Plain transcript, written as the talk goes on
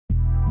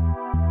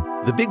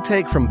The Big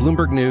Take from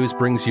Bloomberg News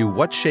brings you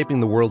what's shaping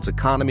the world's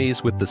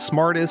economies with the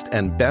smartest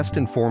and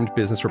best-informed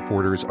business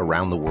reporters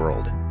around the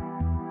world.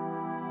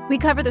 We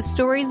cover the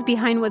stories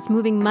behind what's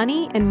moving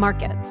money and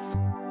markets.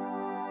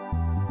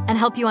 And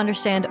help you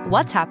understand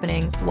what's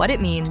happening, what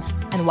it means,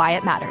 and why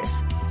it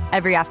matters.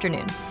 Every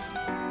afternoon.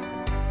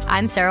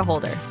 I'm Sarah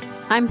Holder.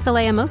 I'm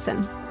Saleha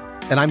Mohsin.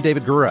 And I'm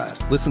David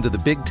Gura. Listen to The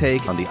Big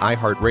Take on the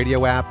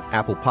iHeartRadio app,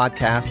 Apple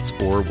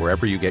Podcasts, or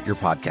wherever you get your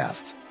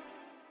podcasts.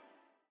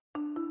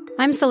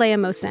 I'm Saleha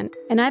Mohsin,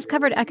 and I've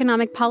covered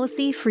economic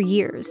policy for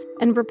years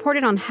and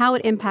reported on how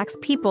it impacts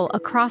people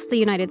across the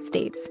United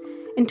States.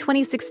 In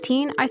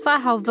 2016, I saw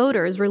how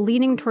voters were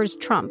leaning towards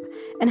Trump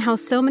and how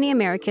so many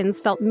Americans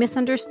felt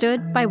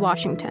misunderstood by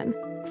Washington.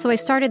 So I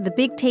started The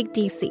Big Take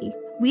DC.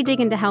 We dig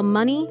into how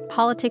money,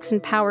 politics,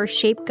 and power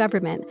shape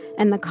government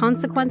and the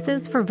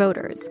consequences for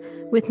voters.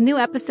 With new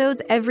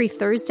episodes every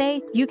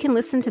Thursday, you can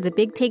listen to The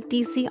Big Take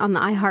DC on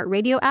the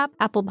iHeartRadio app,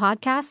 Apple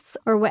Podcasts,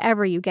 or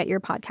wherever you get your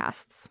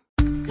podcasts.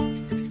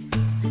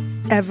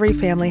 Every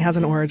family has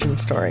an origin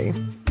story,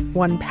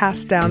 one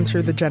passed down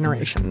through the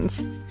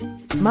generations.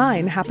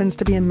 Mine happens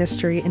to be a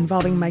mystery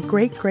involving my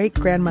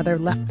great-great-grandmother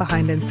left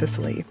behind in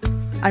Sicily.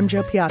 I'm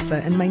Jo Piazza,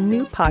 and my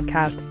new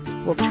podcast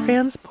will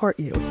transport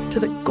you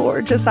to the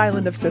gorgeous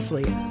island of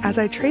Sicily as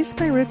I trace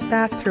my roots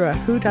back through a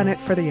whodunit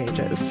for the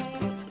ages.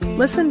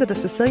 Listen to The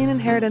Sicilian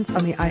Inheritance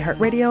on the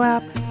iHeartRadio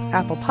app,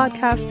 Apple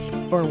Podcasts,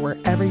 or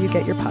wherever you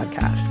get your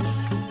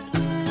podcasts.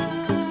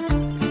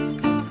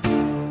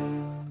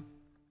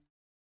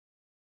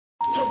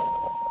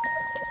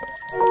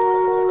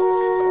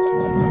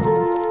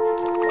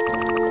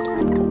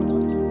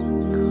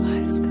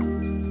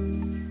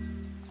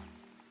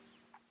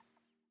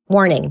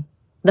 Warning.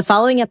 The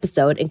following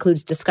episode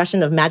includes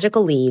discussion of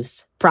magical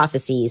leaves,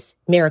 prophecies,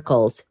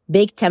 miracles,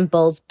 big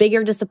temples,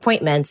 bigger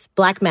disappointments,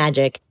 black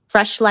magic,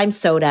 fresh lime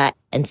soda,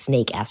 and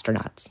snake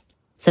astronauts.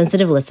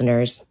 Sensitive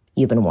listeners,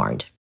 you've been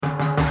warned.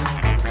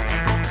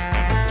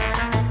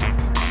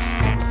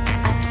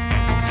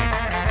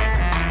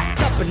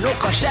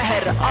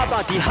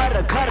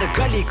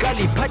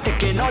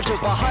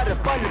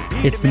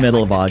 It's the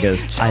middle of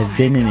August. I've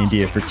been in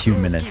India for 2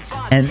 minutes,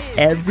 and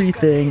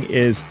everything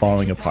is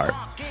falling apart.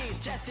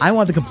 I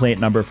want the complaint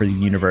number for the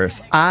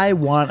universe. I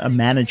want a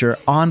manager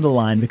on the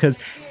line because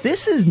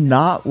this is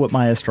not what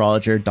my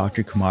astrologer,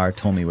 Dr. Kumar,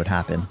 told me would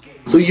happen.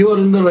 So you are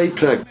in the right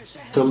track.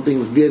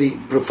 Something very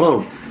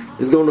profound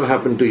is going to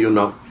happen to you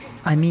now.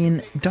 I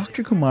mean,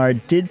 Dr. Kumar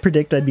did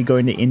predict I'd be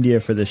going to India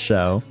for this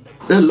show.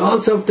 There are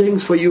lots of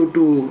things for you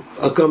to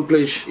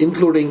accomplish,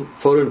 including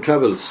foreign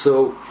travels.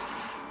 So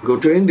go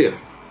to India,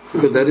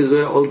 because that is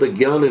where all the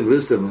gyan and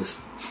wisdom is.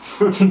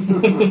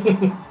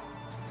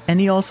 And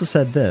he also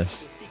said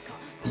this.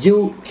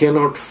 You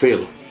cannot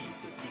fail.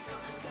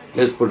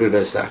 Let's put it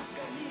as that.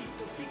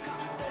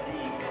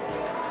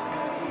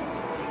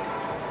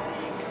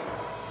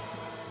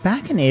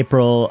 Back in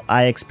April,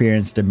 I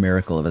experienced a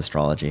miracle of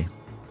astrology.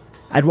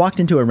 I'd walked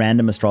into a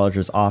random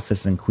astrologer's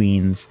office in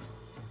Queens,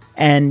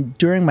 and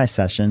during my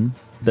session,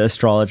 the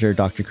astrologer,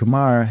 Dr.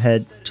 Kumar,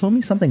 had told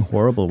me something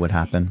horrible would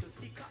happen.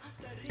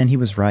 And he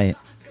was right.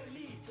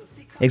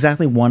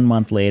 Exactly 1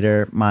 month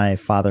later, my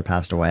father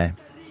passed away,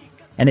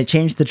 and it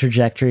changed the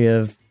trajectory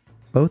of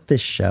both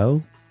this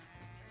show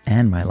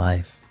and my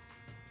life.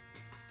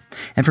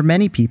 And for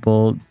many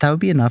people, that would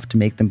be enough to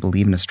make them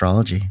believe in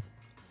astrology.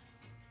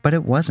 But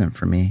it wasn't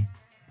for me.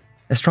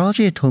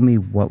 Astrology had told me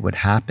what would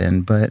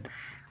happen, but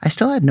I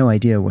still had no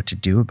idea what to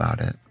do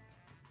about it.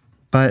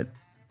 But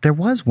there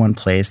was one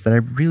place that I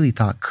really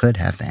thought could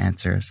have the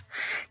answers.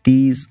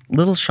 These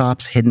little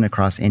shops hidden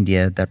across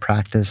India that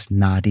practice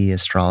Nadi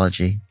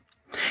astrology.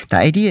 The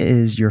idea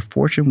is your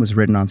fortune was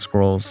written on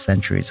scrolls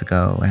centuries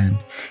ago, and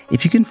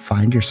if you can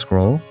find your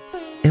scroll,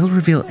 it'll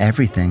reveal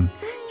everything.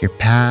 Your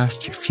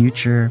past, your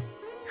future,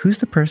 who's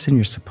the person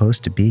you're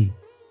supposed to be.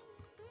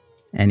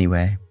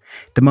 Anyway,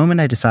 the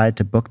moment I decided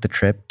to book the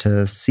trip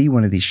to see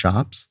one of these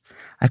shops,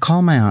 I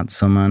call my aunt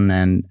Suman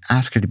and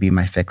ask her to be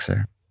my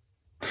fixer.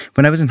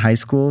 When I was in high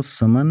school,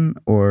 Suman,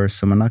 or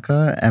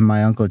Sumanaka, and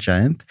my uncle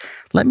Jayant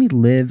let me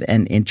live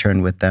and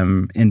intern with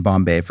them in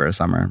Bombay for a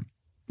summer.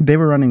 They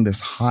were running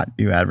this hot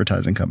new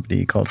advertising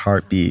company called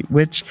Heartbeat,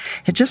 which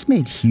had just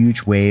made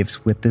huge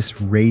waves with this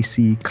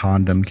racy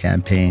condom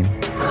campaign.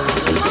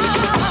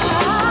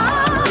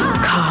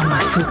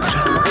 Kama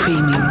Sutra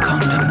premium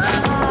condoms.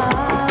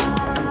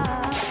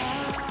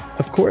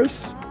 Of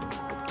course,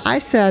 I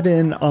sat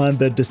in on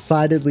the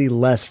decidedly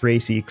less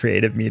racy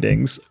creative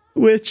meetings,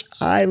 which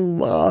I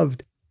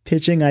loved,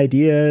 pitching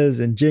ideas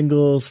and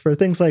jingles for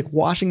things like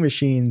washing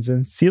machines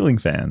and ceiling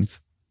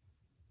fans.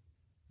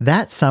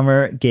 That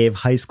summer gave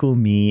high school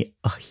me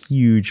a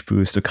huge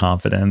boost of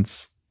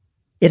confidence.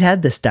 It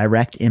had this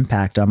direct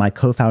impact on my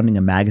co-founding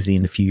a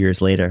magazine a few years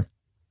later.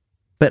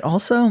 But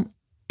also,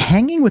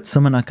 hanging with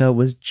Sumanaka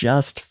was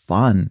just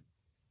fun.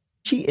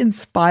 She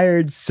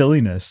inspired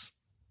silliness.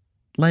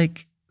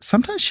 Like,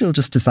 sometimes she'll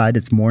just decide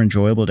it's more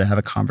enjoyable to have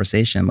a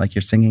conversation like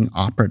you're singing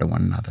opera to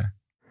one another.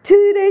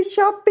 Today's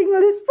shopping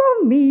list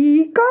for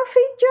me: coffee,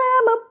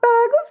 jam, a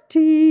bag of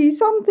teas,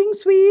 something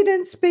sweet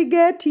and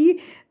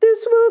spaghetti.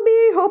 This will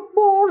be a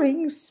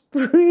boring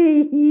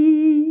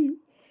spree.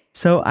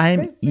 So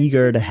I'm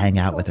eager to hang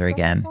out with her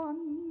again.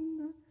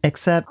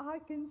 Except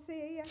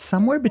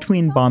somewhere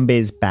between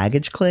Bombay's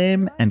baggage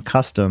claim and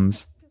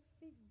customs,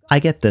 I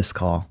get this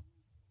call.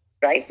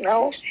 Right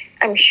now,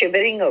 I'm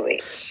shivering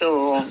away.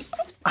 So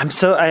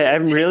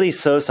I'm really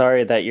so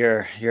sorry that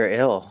you're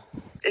ill.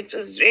 It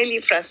was really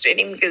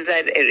frustrating because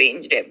I'd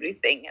arranged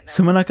everything.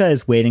 Sumanaka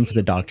is waiting for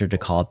the doctor to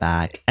call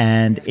back,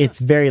 and it's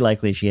very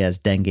likely she has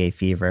dengue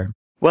fever.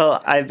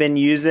 Well, I've been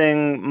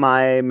using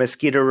my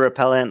mosquito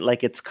repellent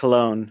like it's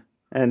cologne,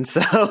 and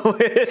so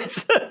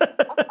it's...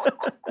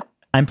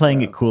 I'm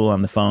playing it cool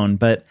on the phone,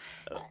 but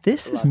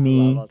this is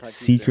me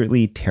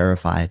secretly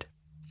terrified.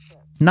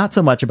 Not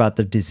so much about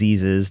the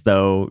diseases,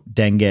 though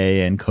dengue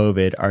and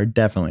COVID are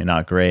definitely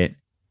not great,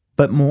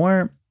 but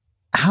more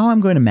how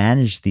I'm going to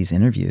manage these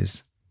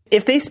interviews.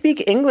 If they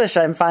speak English,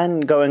 I'm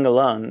fine going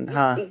alone,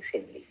 huh? He speaks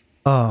Hindi.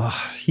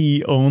 Oh,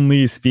 he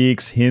only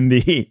speaks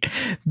Hindi.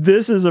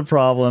 This is a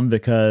problem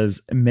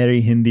because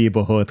meri Hindi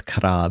bahut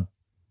kharab,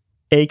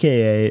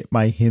 aka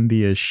my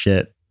Hindi is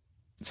shit.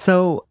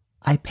 So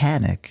I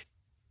panic.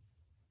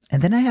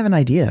 And then I have an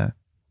idea.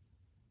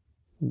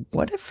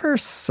 What if her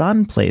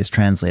son plays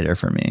translator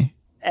for me?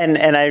 And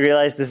I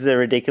realize this is a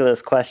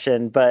ridiculous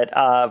question, but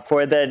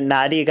for the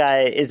Nadi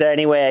guy, is there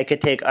any way I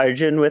could take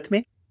Arjun with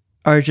me?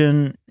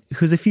 Arjun,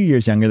 who's a few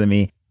years younger than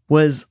me,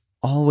 was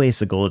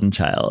always a golden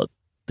child.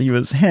 He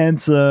was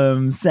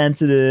handsome,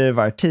 sensitive,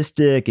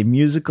 artistic, and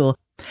musical,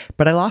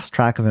 but I lost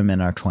track of him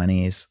in our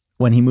 20s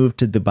when he moved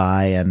to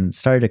Dubai and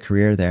started a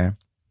career there.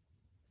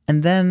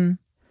 And then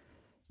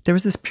there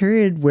was this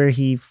period where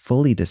he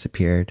fully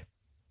disappeared.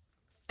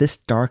 This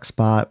dark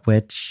spot,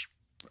 which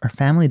our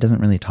family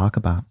doesn't really talk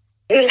about.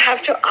 You'll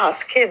have to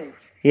ask him.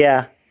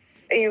 Yeah.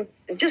 You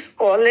just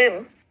call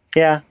him.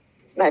 Yeah.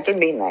 That'll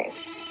be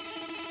nice.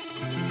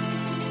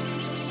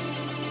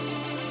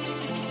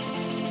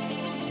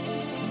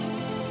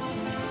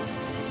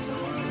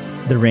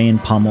 The rain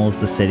pummels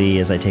the city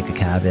as I take a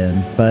cab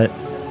in, but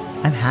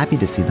I'm happy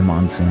to see the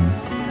monsoon.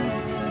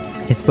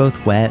 It's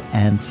both wet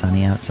and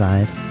sunny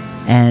outside,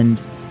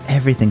 and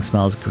everything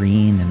smells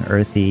green and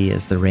earthy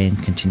as the rain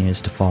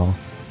continues to fall.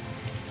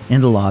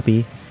 In the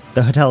lobby,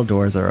 the hotel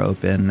doors are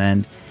open,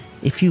 and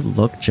if you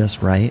look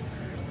just right,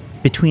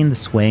 between the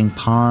swaying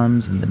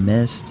palms and the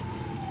mist,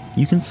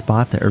 you can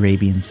spot the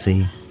Arabian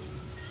Sea.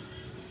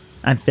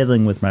 I'm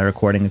fiddling with my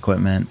recording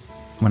equipment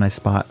when I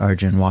spot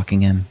Arjun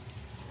walking in.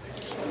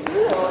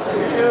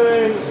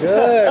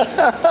 Good.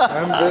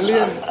 I'm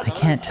brilliant. I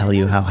can't tell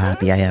you how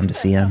happy I am to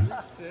see him.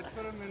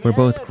 We're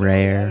both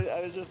grayer,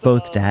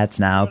 both dads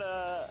now.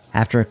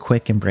 After a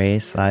quick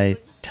embrace, I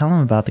tell him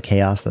about the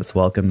chaos that's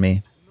welcomed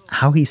me,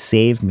 how he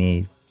saved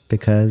me,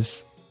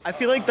 because... I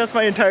feel like that's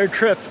my entire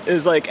trip,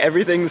 is like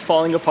everything's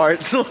falling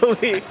apart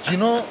slowly. You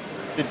know,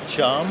 the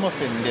charm of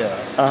India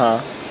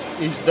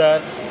is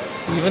that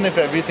even if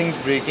everything's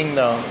breaking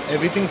down,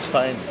 everything's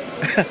fine.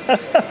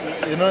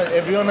 You know,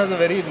 everyone has a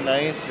very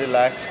nice,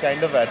 relaxed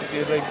kind of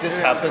attitude. Like, this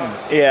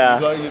happens. Yeah.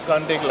 You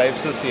can't take life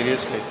so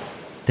seriously.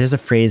 There's a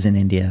phrase in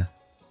India,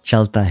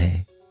 Chalta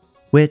Hai,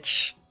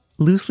 which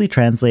loosely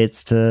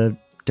translates to,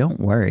 don't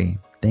worry,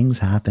 things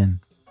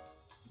happen.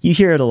 You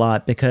hear it a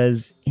lot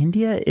because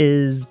India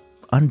is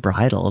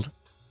unbridled.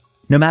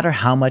 No matter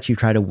how much you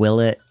try to will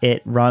it,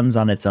 it runs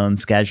on its own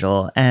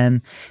schedule.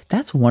 And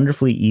that's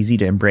wonderfully easy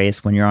to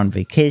embrace when you're on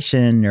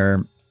vacation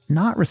or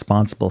not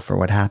responsible for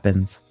what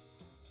happens.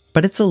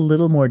 But it's a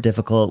little more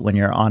difficult when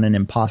you're on an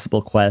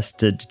impossible quest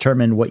to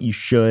determine what you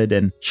should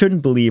and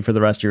shouldn't believe for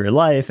the rest of your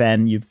life,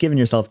 and you've given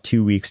yourself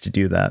 2 weeks to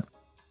do that.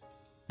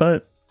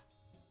 But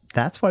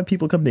that's why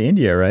people come to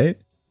India, right?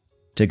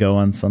 To go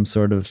on some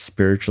sort of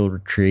spiritual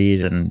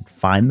retreat and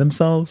find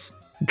themselves?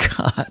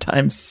 God,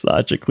 I'm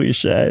such a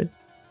cliche.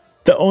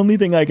 The only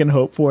thing I can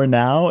hope for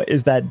now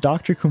is that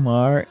Dr.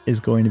 Kumar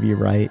is going to be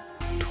right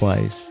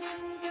twice.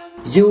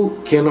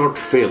 You cannot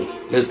fail.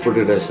 Let's put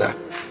it as that.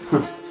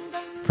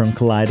 From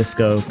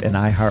Kaleidoscope and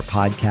iHeart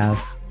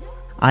Podcasts,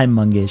 I'm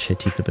Mangesh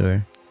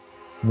Hetikadur.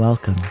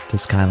 Welcome to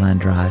Skyline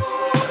Drive.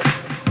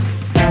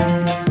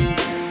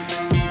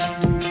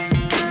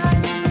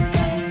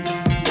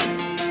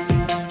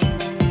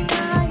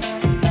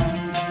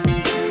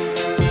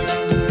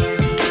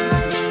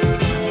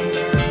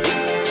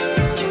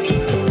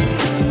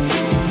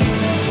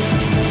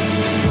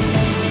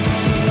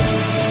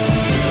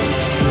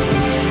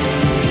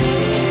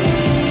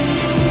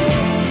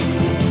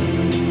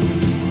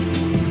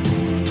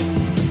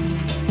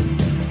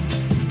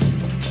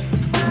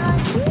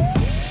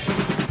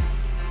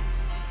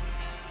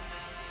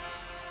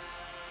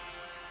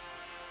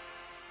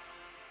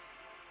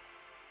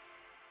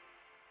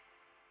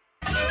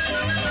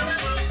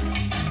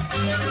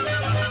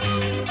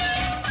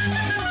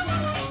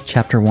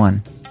 Chapter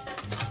 1.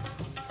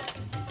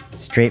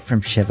 Straight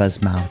from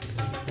Shiva's mouth.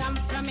 Come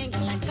from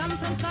England, come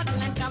from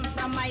Scotland, come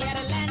from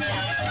Ireland,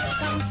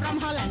 come from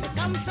Holland,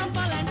 come from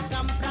Poland,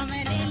 come from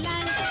any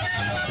land.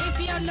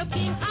 If you're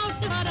looking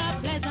out for a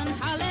pleasant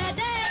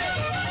holiday,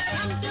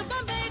 come to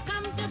Bombay, come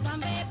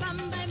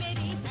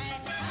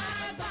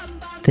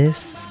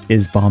This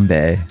is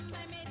Bombay.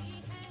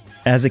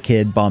 As a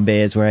kid,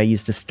 Bombay is where I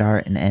used to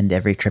start and end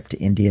every trip to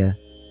India.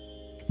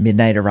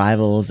 Midnight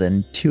arrivals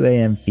and 2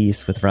 a.m.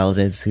 feasts with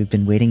relatives who've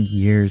been waiting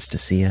years to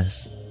see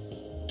us.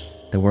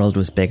 The world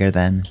was bigger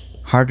then,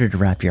 harder to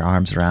wrap your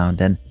arms around,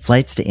 and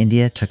flights to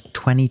India took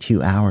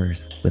 22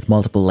 hours, with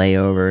multiple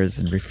layovers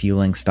and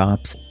refueling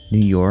stops. New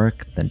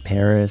York, then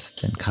Paris,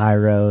 then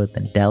Cairo,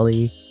 then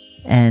Delhi,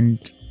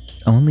 and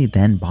only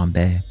then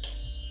Bombay.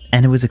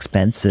 And it was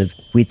expensive.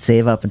 We'd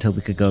save up until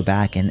we could go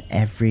back, and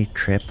every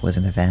trip was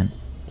an event.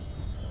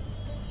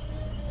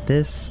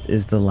 This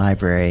is the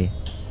library.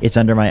 It's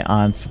under my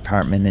aunt's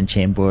apartment in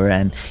Chembur,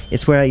 and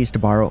it's where I used to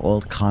borrow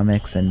old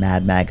comics and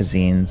Mad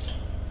magazines.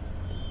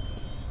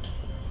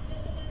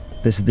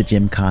 This is the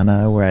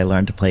Gymkhana where I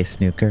learned to play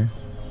snooker.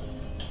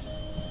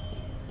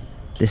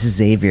 This is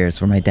Xavier's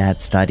where my dad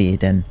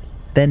studied and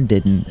then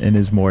didn't in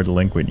his more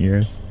delinquent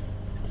years.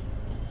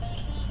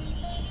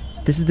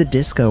 This is the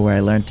disco where I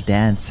learned to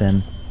dance,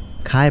 and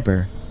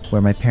Khyber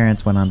where my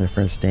parents went on their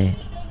first date.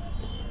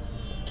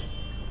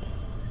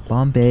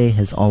 Bombay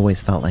has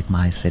always felt like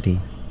my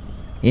city.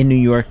 In New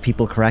York,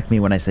 people correct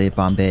me when I say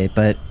Bombay,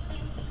 but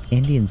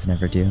Indians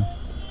never do.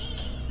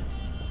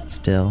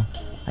 Still,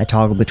 I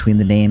toggle between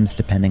the names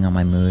depending on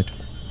my mood.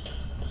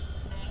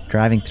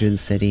 Driving through the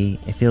city,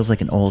 it feels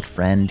like an old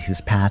friend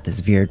whose path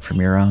is veered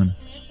from your own.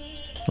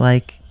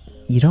 Like,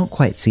 you don't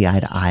quite see eye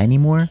to eye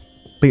anymore,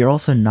 but you're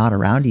also not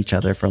around each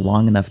other for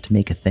long enough to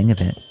make a thing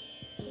of it.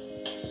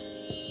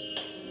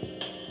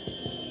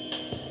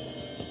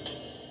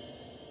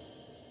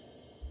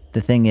 The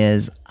thing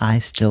is, I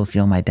still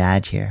feel my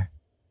dad here,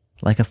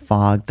 like a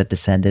fog that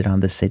descended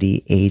on the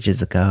city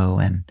ages ago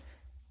and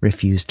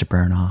refused to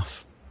burn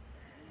off.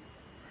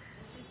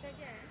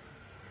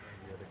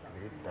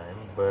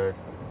 But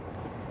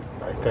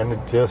I kind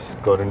of just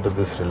got into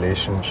this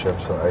relationship,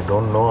 so I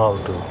don't know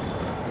how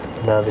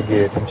to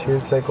navigate. And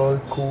she's like all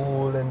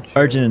cool and chill.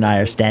 Arjun and I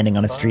are standing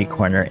on a street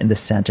corner in the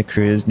Santa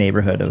Cruz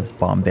neighborhood of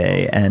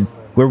Bombay, and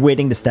we're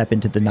waiting to step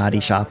into the naughty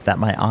shop that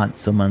my aunt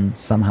Suman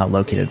somehow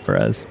located for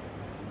us.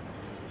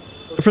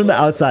 From the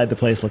outside, the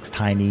place looks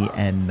tiny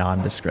and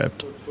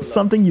nondescript,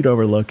 something you'd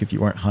overlook if you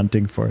weren't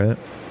hunting for it.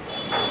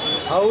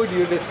 How would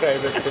you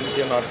describe it since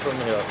you're not from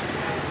here?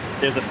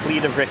 There's a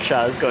fleet of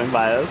rickshaws going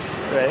by us,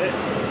 right?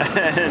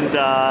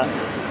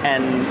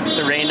 And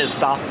the rain has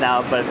stopped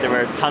now, but there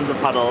were tons of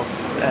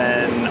puddles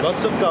and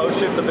lots of cow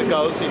shit, but the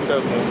cows seem to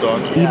have moved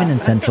on. Even in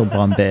central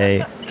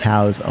Bombay,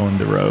 cows own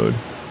the road.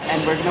 And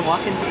we're going to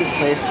walk into this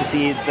place to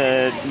see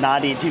the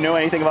nadi. Do you know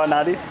anything about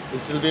nadi?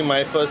 This will be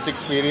my first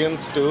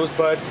experience too,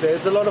 but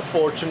there's a lot of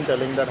fortune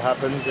telling that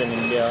happens in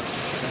India.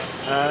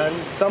 And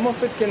some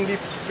of it can be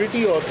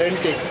pretty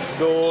authentic,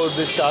 though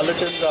the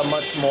charlatans are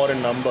much more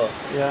in number.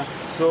 Yeah.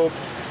 So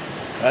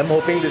I'm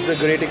hoping this is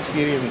a great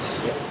experience.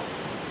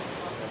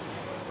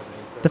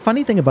 The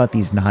funny thing about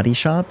these naughty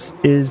shops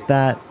is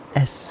that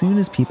as soon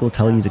as people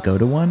tell you to go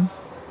to one,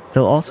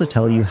 they'll also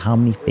tell you how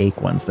many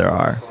fake ones there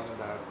are.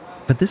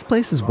 But this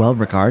place is well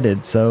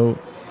regarded, so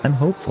I'm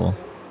hopeful.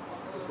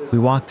 We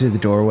walk through the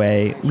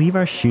doorway, leave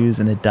our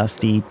shoes in a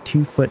dusty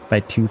 2-foot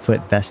by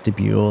 2-foot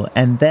vestibule,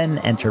 and then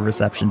enter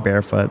reception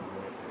barefoot.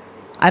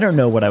 I don't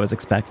know what I was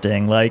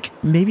expecting, like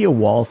maybe a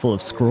wall full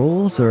of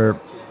scrolls, or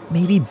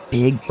maybe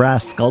big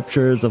brass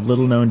sculptures of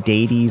little-known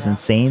deities and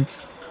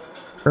saints,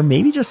 or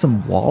maybe just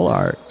some wall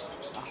art.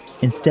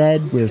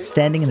 Instead, we're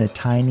standing in a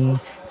tiny,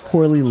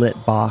 poorly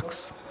lit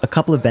box, a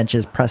couple of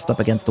benches pressed up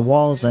against the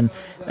walls, and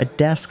a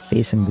desk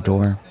facing the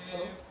door.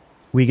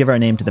 We give our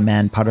name to the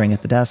man puttering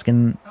at the desk,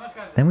 and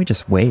then we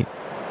just wait.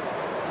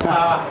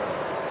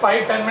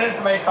 5-10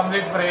 minutes my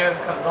complete prayer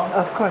kar do.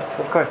 Of course.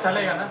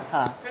 Chalega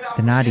na?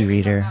 The naughty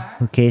reader,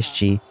 Mukesh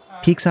Ji,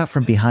 peeks out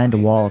from behind a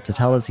wall to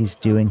tell us he's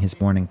doing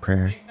his morning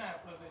prayers.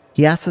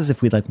 He asks us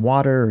if we'd like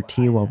water or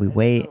tea while we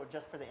wait.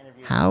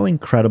 How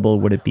incredible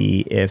would it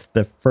be if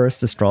the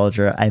first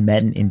astrologer I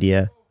met in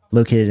India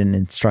located an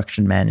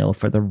instruction manual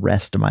for the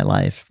rest of my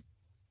life?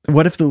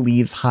 What if the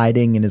leaves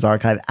hiding in his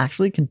archive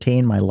actually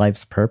contain my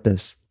life's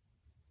purpose?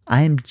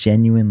 I am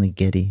genuinely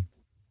giddy.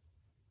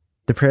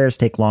 The prayers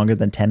take longer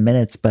than 10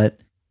 minutes, but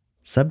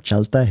sab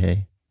chalta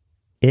hai.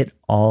 It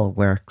all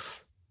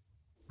works.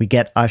 We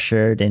get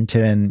ushered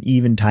into an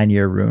even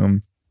tinier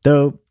room,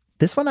 though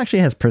this one actually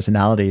has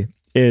personality.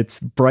 It's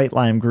bright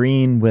lime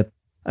green with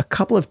a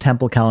couple of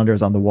temple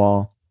calendars on the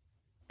wall.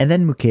 And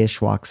then Mukesh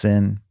walks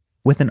in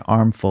with an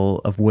armful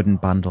of wooden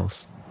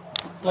bundles.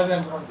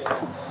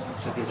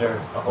 So these are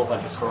a whole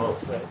bunch of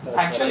scrolls, right?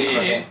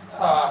 Actually,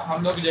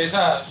 hum log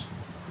jaisa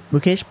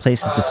Mukesh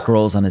places the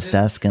scrolls on his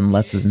desk and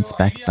lets us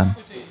inspect them.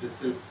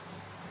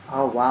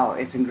 Oh, wow.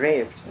 It's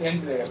engraved.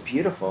 It's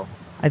beautiful.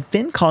 I've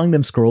been calling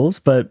them scrolls,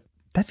 but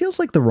that feels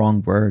like the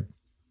wrong word.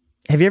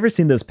 Have you ever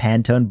seen those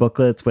Pantone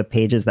booklets with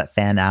pages that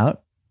fan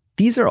out?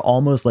 These are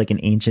almost like an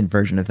ancient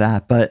version of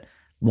that, but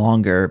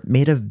longer,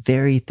 made of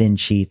very thin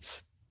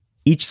sheets.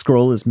 Each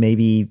scroll is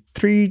maybe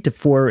 3 to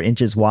 4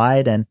 inches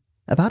wide and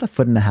about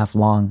 1.5 feet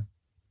long.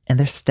 And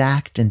they're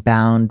stacked and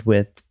bound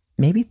with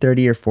maybe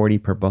 30 or 40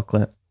 per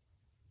booklet.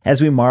 As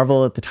we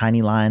marvel at the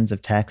tiny lines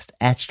of text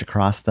etched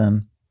across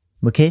them,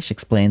 Mukesh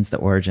explains the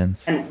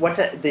origins. And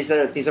these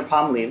are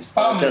palm leaves.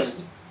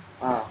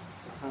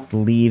 The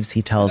leaves,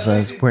 he tells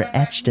us, were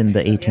etched in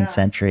the 18th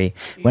century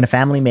when a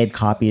family made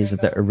copies of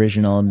the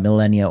original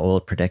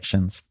millennia-old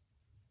predictions.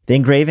 The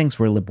engravings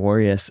were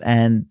laborious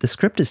and the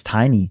script is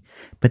tiny,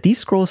 but these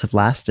scrolls have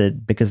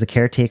lasted because the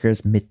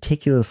caretakers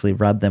meticulously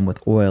rub them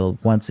with oil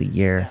once a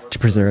year to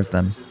preserve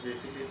them.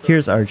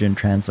 Here's Arjun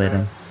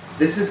translating.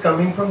 This is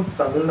coming from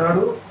Tamil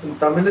Nadu, and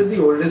Tamil is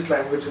the oldest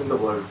language in the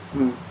world.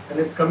 And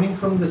it's coming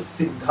from the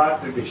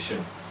Siddha tradition.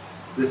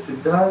 The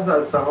Siddhas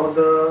are some of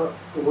the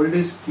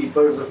oldest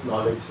keepers of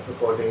knowledge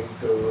according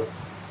to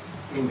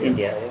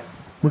India.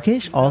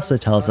 Mukesh also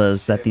tells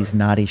us that these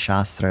Nadi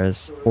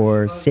Shastras,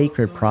 or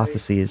sacred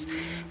prophecies,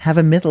 have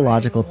a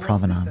mythological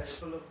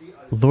provenance.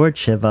 Lord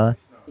Shiva,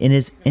 in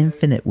his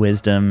infinite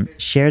wisdom,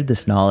 shared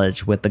this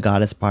knowledge with the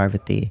goddess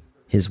Parvati,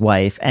 his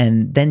wife,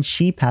 and then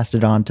she passed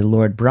it on to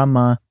Lord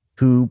Brahma,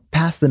 who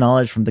passed the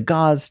knowledge from the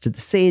gods to the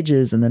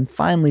sages and then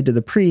finally to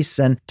the priests.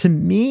 And to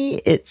me,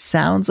 it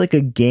sounds like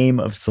a game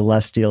of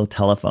celestial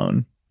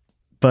telephone.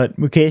 But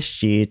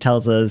Mukeshji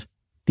tells us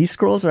these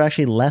scrolls are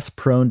actually less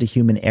prone to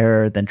human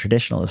error than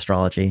traditional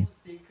astrology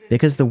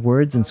because the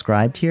words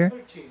inscribed here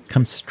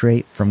come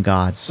straight from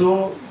God.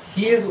 So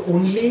he is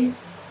only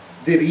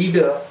the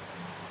reader,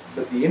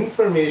 but the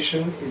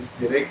information is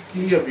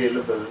directly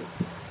available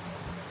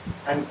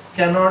and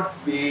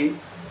cannot be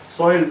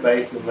soiled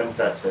by human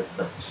touch as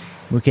such.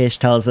 Mukesh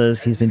tells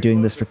us he's been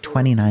doing this for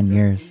 29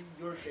 years.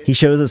 He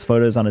shows us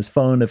photos on his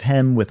phone of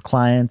him with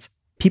clients,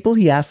 people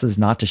he asks us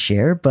not to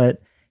share,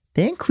 but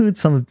they include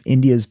some of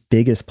India's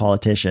biggest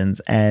politicians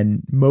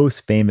and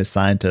most famous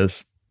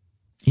scientists.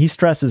 He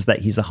stresses that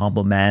he's a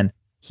humble man.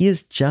 He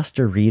is just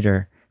a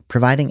reader,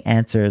 providing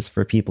answers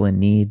for people in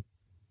need.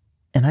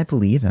 And I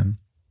believe him.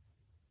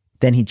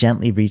 Then he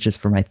gently reaches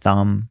for my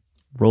thumb,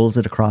 rolls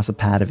it across a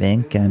pad of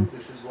ink, and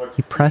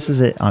he presses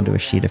it onto a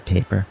sheet of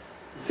paper.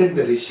 He said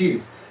the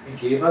rishis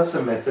gave us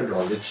a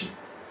methodology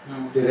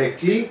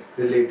directly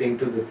relating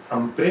to the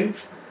thumbprint,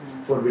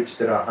 for which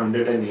there are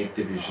 108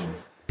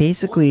 divisions.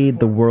 Basically,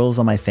 the whorls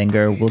on my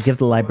finger will give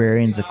the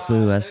librarians a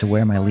clue as to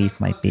where my leaf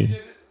might be.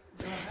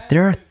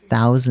 There are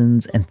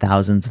thousands and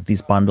thousands of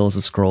these bundles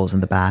of scrolls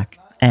in the back,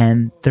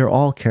 and they're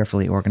all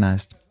carefully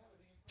organized.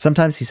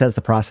 Sometimes he says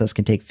the process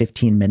can take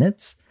 15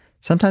 minutes.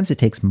 Sometimes it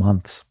takes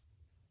months.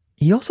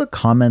 He also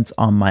comments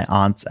on my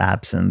aunt's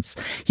absence.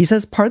 He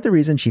says part of the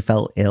reason she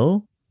fell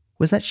ill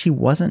was that she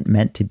wasn't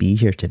meant to be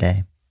here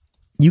today.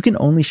 You can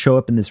only show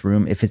up in this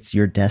room if it's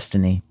your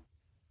destiny.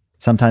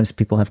 Sometimes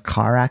people have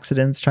car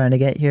accidents trying to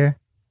get here.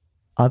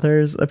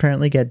 Others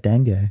apparently get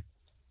dengue.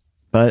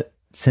 But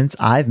since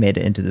I've made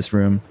it into this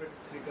room,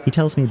 he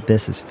tells me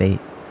this is fate.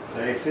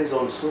 Life is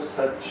also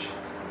such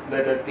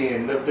that at the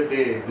end of the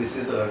day, this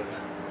is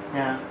Earth.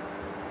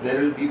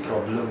 There will be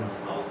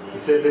problems. He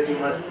said that you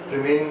must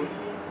remain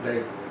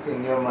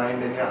in your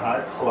mind and your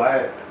heart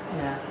quiet.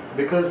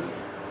 Because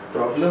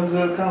problems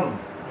will come.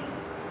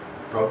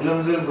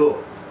 Problems will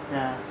go.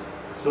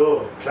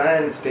 So try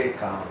and stay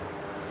calm.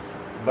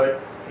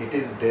 But it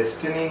is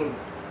destiny.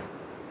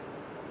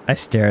 I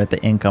stare at the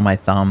ink on my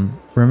thumb,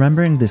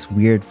 remembering this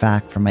weird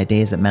fact from my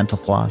days at Mental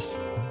Floss,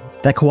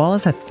 that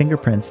koalas have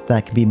fingerprints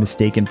that can be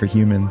mistaken for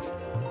humans.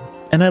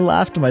 And I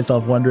laughed to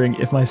myself wondering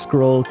if my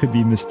scroll could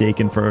be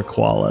mistaken for a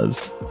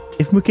koala's.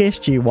 If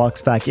Mukeshji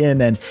walks back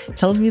in and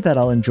tells me that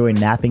I'll enjoy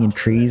napping in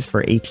trees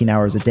for 18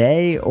 hours a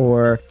day,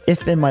 or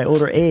if in my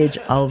older age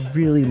I'll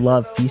really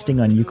love feasting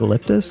on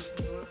eucalyptus,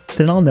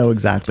 then I'll know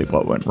exactly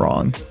what went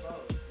wrong.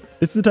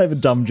 It's the type of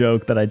dumb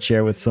joke that I'd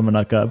share with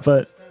Sumanaka,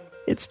 but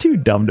it's too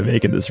dumb to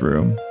make in this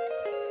room.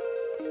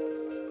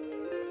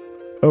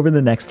 Over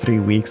the next 3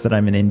 weeks that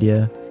I'm in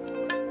India,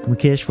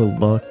 Mukesh will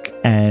look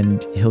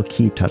and he'll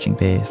keep touching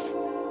base.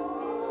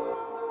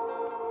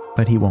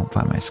 But he won't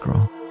find my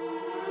scroll.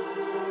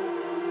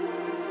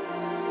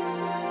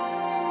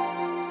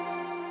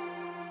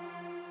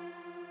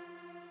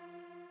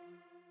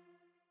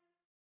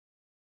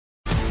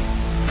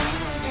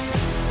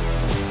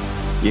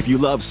 If you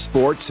love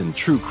sports and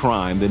true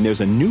crime, then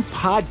there's a new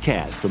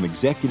podcast from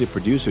executive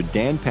producer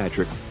Dan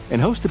Patrick and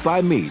hosted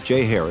by me,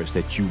 Jay Harris,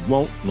 that you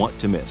won't want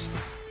to miss.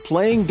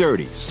 Playing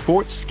Dirty: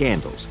 Sports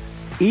Scandals.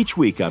 Each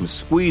week, I'm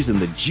squeezing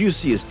the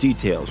juiciest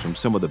details from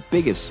some of the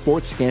biggest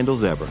sports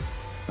scandals ever.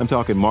 I'm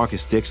talking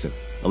Marcus Dixon,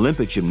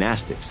 Olympic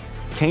gymnastics,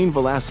 Cain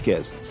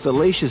Velasquez,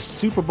 salacious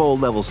Super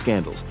Bowl-level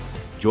scandals.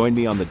 Join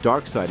me on the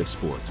dark side of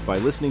sports by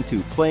listening to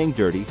Playing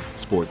Dirty: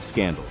 Sports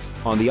Scandals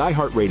on the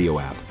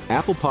iHeartRadio app,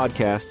 Apple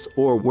Podcasts,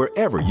 or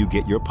wherever you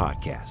get your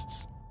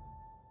podcasts.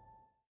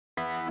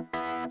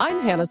 I'm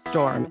Hannah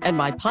Storm, and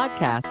my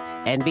podcast,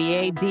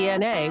 NBA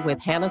DNA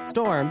with Hannah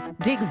Storm,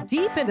 digs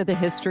deep into the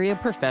history of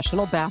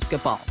professional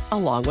basketball,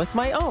 along with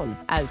my own,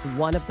 as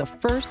one of the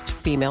first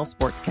female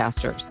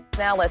sportscasters.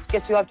 Now let's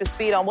get you up to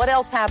speed on what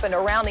else happened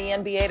around the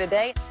NBA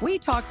today. We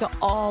talk to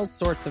all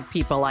sorts of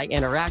people I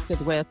interacted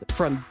with,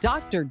 from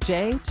Dr.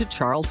 J to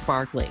Charles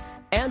Barkley,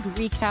 and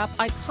recap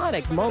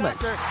iconic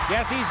moments.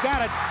 Yes, he's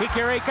got it.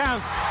 Here he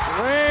comes.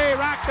 We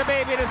rock the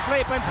baby to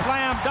sleep and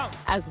slam dunk.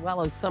 As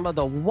well as some of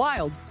the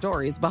wild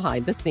stories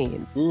behind the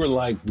scenes. We were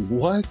like,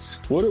 what?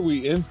 What are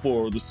we in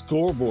for? The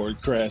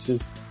scoreboard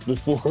crashes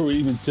before we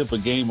even tip a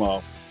game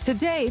off.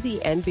 Today, the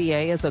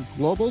NBA is a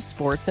global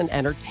sports and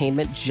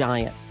entertainment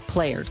giant.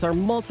 Players are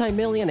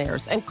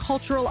multimillionaires and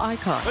cultural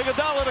icons.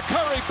 Iguodala to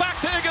Curry, back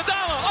to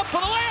Iguodala, up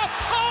for the layup.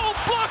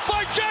 Oh, blocked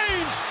by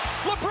James.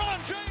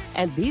 LeBron James.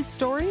 And these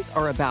stories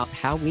are about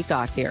how we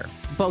got here,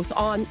 both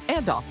on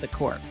and off the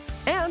court.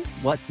 And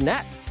what's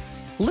next?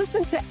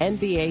 Listen to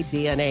NBA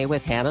DNA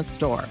with Hannah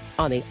Storm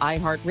on the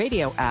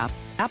iHeartRadio app,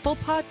 Apple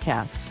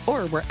Podcasts,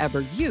 or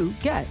wherever you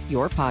get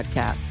your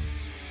podcasts.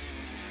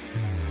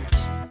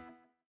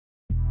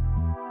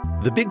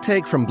 The Big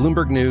Take from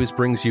Bloomberg News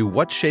brings you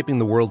what's shaping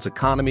the world's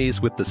economies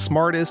with the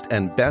smartest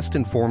and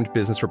best-informed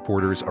business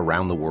reporters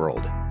around the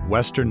world.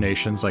 Western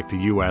nations like the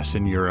U.S.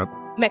 and Europe.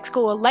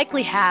 Mexico will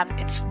likely have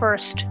its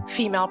first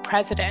female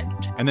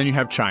president. And then you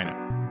have China.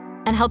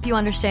 And help you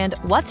understand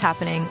what's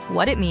happening,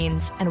 what it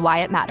means, and why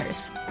it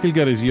matters. He'll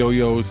get his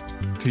yo-yos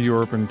to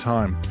Europe in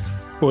time.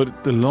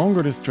 But the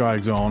longer this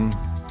drags on,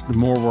 the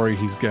more worry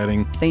he's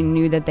getting. They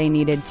knew that they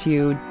needed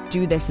to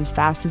do this as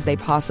fast as they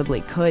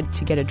possibly could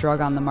to get a drug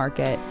on the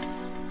market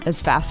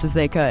as fast as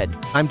they could.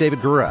 I'm David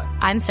Gura.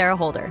 I'm Sarah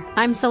Holder.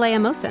 I'm Saleha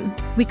Mohsen.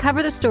 We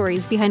cover the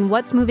stories behind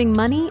what's moving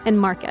money and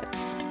markets.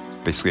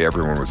 Basically,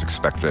 everyone was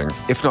expecting,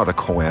 if not a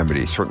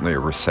calamity, certainly a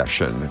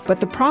recession. But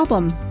the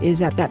problem is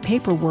that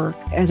paperwork,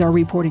 as our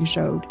reporting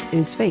showed,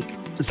 is fake.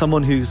 As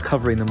someone who's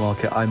covering the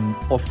market, I'm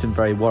often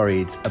very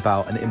worried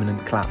about an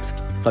imminent collapse.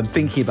 So I'm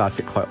thinking about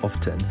it quite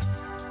often.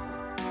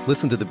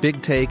 Listen to The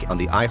Big Take on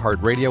the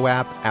iHeartRadio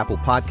app, Apple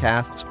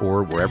Podcasts,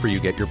 or wherever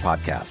you get your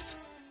podcasts.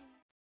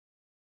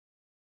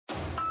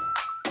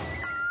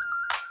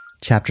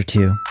 Chapter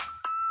 2.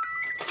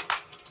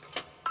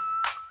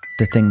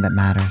 The Thing That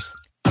Matters.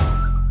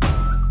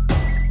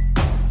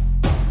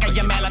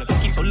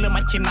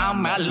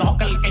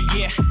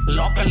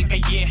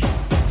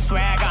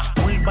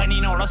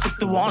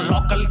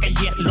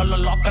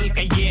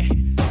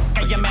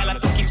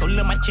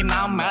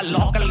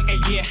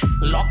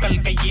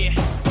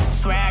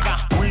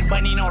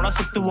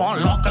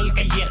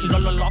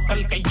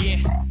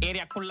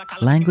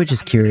 Language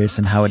is curious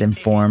in how it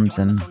informs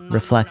and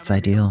reflects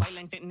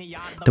ideals.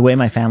 The way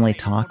my family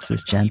talks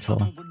is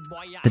gentle.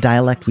 The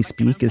dialect we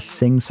speak is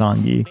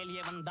sing-songy.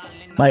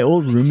 My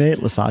old roommate,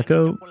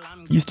 Lasako,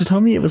 used to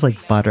tell me it was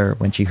like butter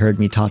when she heard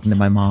me talking to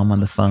my mom on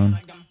the phone.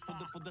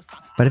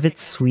 But if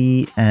it's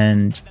sweet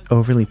and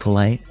overly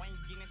polite,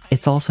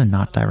 it's also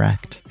not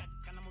direct.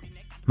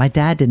 My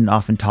dad didn't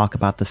often talk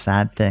about the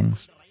sad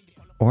things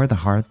or the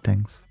hard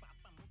things.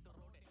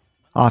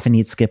 Often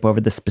he'd skip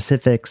over the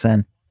specifics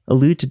and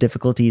allude to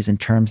difficulties in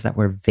terms that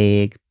were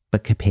vague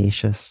but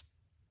capacious.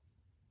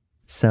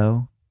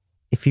 So,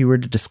 if he were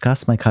to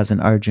discuss my cousin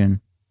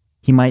Arjun,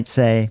 he might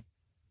say,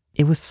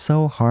 "It was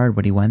so hard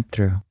what he went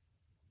through.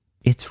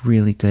 It's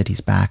really good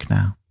he's back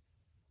now."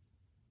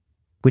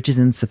 Which is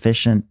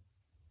insufficient.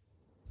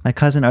 My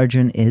cousin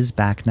Arjun is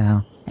back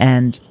now,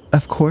 and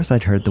of course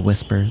I'd heard the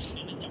whispers.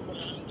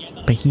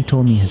 But he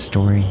told me his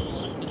story.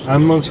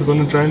 I'm also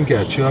going to try and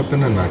catch you up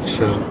in a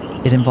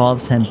nutshell. It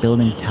involves him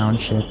building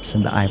townships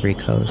in the Ivory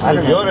Coast.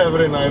 If you're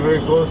ever in Ivory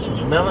Coast,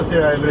 never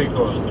say Ivory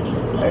Coast.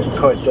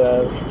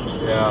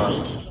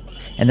 Yeah.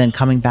 And then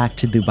coming back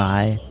to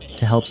Dubai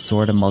to help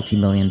sort a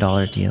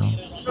multi-million-dollar deal.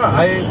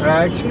 I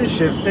actually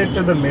shifted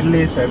to the Middle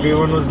East.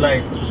 Everyone was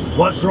like,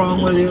 "What's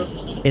wrong with you?"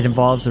 It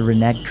involves a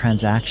reneged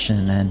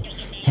transaction and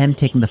him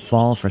taking the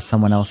fall for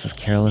someone else's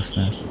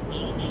carelessness.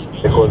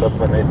 They called up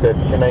and I said,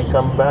 "Can I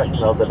come back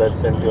now that I've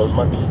sent you all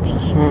money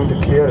to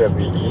clear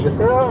everything?" They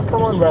said,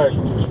 "Come on back.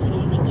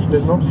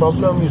 There's no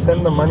problem. You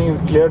send the money,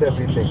 you've cleared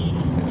everything."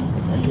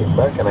 I came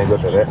back and I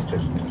got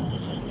arrested.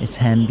 It's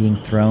him being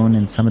thrown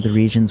in some of the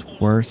region's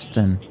worst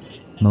and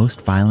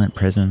most violent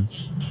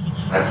prisons.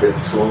 I've been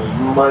through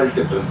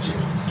multiple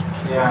jails.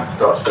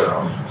 Tossed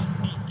around.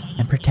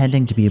 And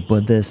pretending to be a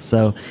Buddhist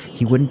so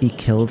he wouldn't be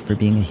killed for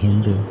being a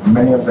Hindu.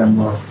 Many of them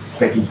were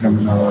petty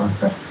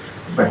criminals,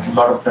 but a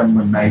lot of them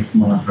were knife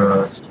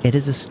murderers. It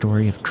is a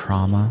story of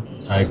trauma.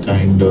 I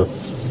kind of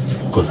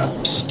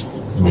collapsed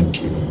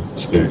mentally,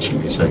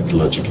 spiritually,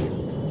 psychologically.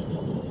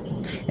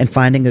 And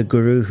finding a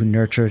guru who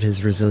nurtured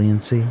his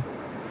resiliency.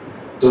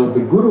 So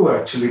the guru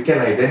actually can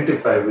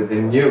identify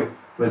within you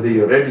whether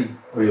you're ready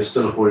or you're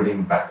still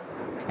holding back.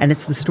 And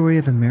it's the story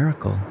of a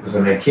miracle.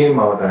 When I came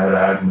out, I had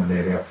had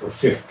malaria for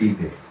 50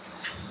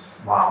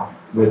 days. Wow.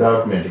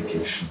 Without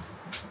medication.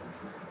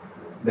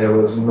 There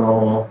was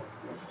no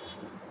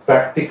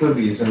practical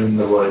reason in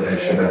the world I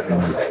should have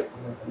been alive.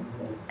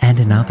 And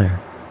another.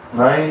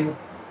 My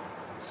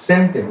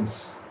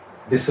sentence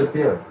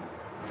disappeared.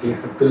 They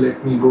had to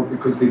let me go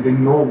because they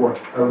didn't know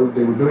what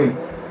they were doing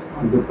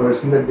with a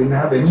person that didn't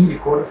have any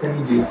record of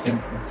any jail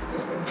sentence.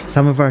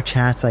 Some of our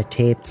chats I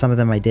taped, some of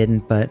them I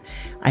didn't, but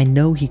I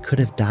know he could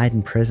have died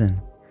in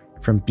prison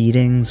from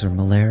beatings or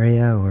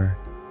malaria or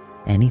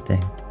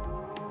anything.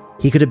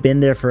 He could have been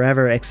there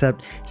forever,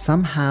 except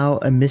somehow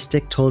a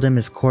mystic told him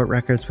his court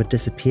records would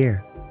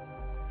disappear.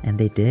 And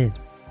they did.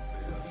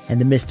 And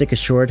the mystic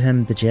assured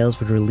him the jails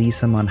would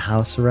release him on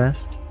house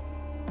arrest.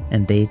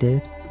 And they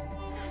did.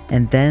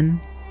 And then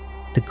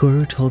the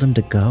guru told him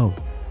to go.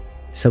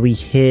 So he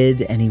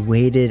hid and he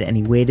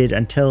waited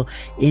until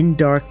in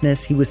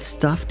darkness he was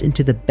stuffed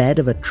into the bed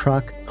of a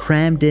truck,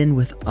 crammed in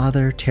with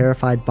other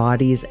terrified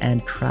bodies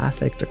and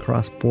trafficked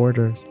across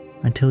borders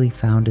until he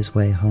found his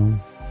way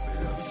home.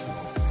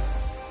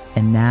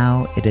 And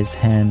now it is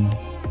him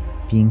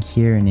being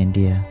here in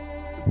India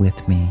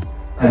with me.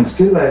 And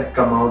still I'd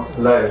come out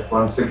alive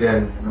once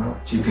again,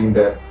 cheating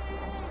death.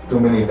 Too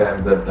many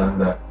times I've done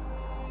that.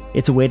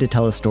 It's a way to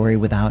tell a story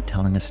without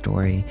telling a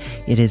story.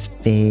 It is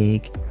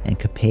vague and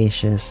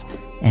capacious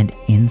and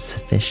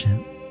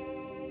insufficient.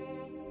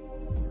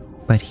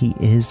 But he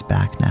is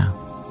back now.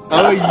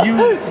 How are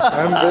you?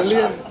 I'm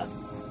brilliant.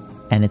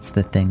 And it's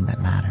the thing that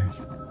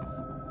matters.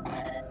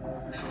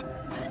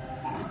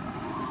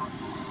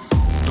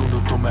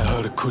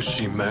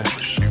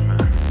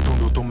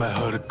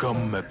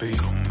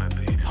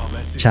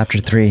 Chapter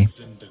 3.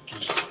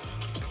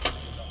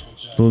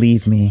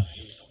 Believe me.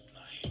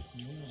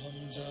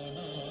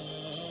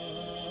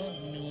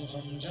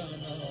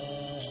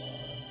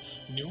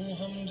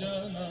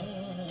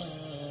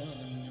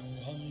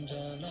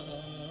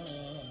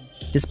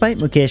 Despite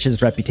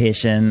Mukesh's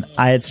reputation,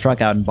 I had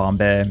struck out in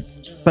Bombay,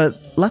 but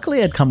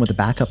luckily I'd come with a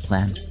backup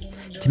plan,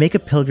 to make a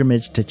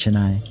pilgrimage to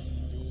Chennai.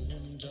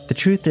 The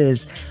truth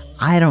is,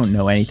 I don't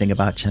know anything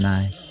about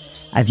Chennai.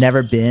 I've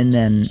never been,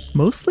 and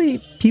mostly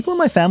people in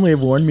my family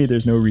have warned me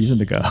there's no reason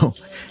to go.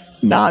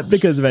 Not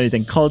because of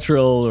anything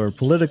cultural or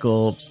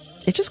political,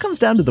 it just comes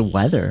down to the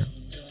weather.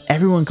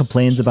 Everyone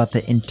complains about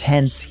the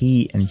intense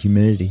heat and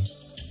humidity.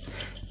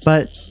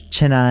 But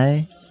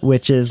Chennai,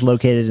 which is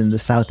located in the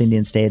South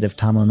Indian state of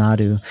Tamil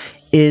Nadu,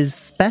 is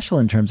special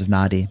in terms of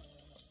Nadi.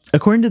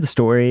 According to the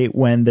story,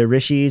 when the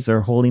rishis or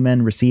holy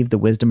men received the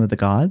wisdom of the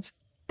gods,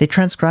 they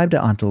transcribed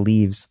it onto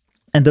leaves.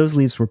 And those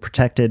leaves were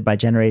protected by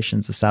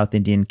generations of South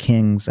Indian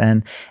kings.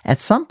 And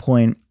at some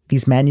point,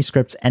 these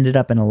manuscripts ended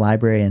up in a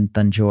library in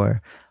Tanjore,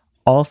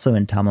 also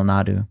in Tamil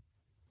Nadu.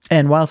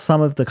 And while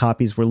some of the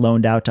copies were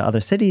loaned out to other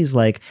cities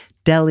like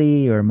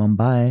Delhi or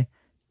Mumbai,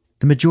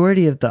 the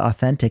majority of the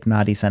authentic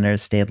Nadi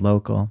centers stayed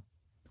local,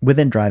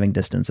 within driving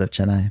distance of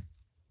Chennai.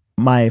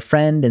 My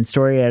friend and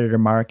story editor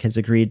Mark has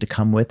agreed to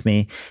come with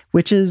me,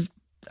 which is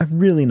a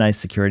really nice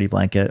security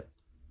blanket.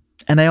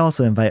 And I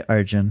also invite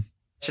Arjun.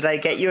 Should I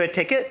get you a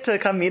ticket to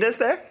come meet us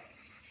there?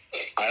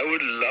 I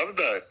would love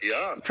that,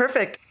 yeah.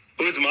 Perfect.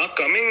 Is Mark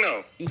coming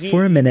now?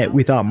 For a minute,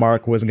 we thought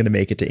Mark wasn't going to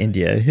make it to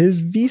India. His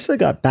visa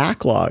got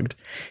backlogged.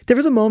 There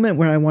was a moment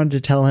where I wanted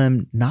to tell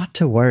him not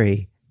to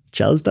worry.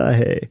 Chalta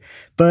Hai.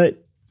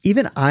 But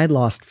even I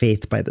lost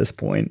faith by this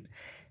point.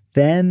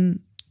 Then,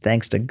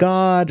 thanks to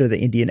God or the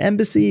Indian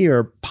embassy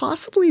or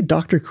possibly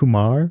Dr.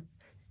 Kumar,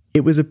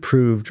 it was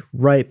approved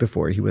right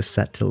before he was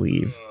set to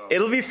leave.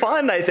 It'll be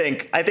fun, I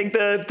think. I think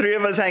the three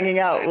of us hanging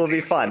out will be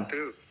fun.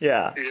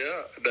 Yeah.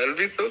 Yeah, that'll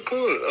be so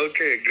cool.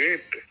 Okay,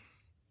 great.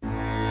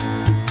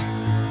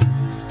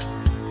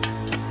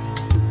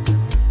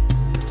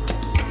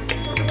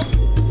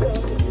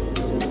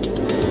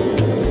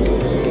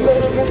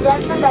 Ladies and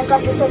gentlemen,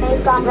 welcome to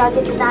Chennai's Kamraj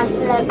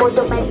International Airport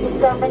Domestic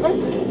Terminal.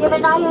 You may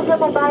now use your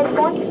mobile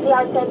phones. The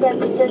outside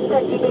temperature is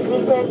 30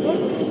 degrees Celsius.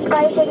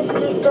 SkyShed is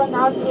pleased to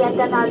announce the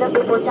another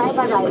before time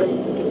arrival.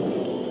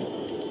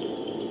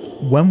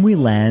 When we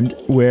land,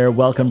 we're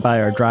welcomed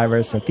by our driver,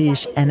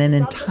 Satish, and an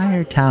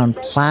entire town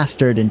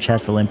plastered in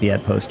Chess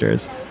Olympiad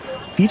posters,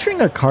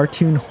 featuring a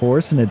cartoon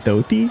horse and a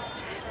dhoti,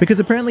 because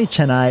apparently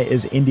Chennai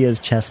is India's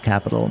chess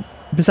capital.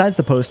 Besides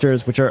the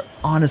posters, which are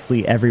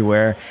honestly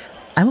everywhere,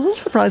 I'm a little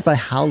surprised by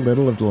how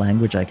little of the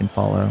language I can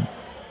follow.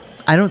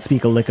 I don't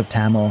speak a lick of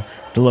Tamil,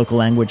 the local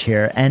language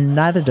here, and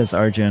neither does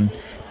Arjun.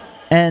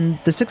 And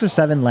the 6 or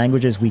 7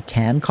 languages we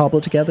can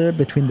cobble together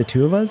between the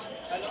two of us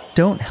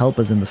don't help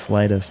us in the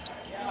slightest.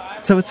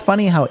 So it's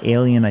funny how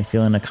alien I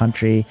feel in a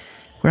country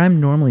where I'm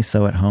normally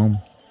so at home.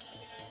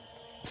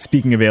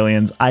 Speaking of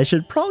aliens, I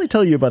should probably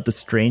tell you about the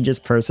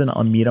strangest person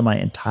I'll meet on my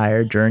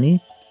entire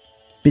journey.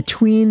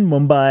 Between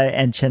Mumbai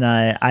and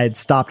Chennai, I had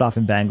stopped off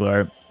in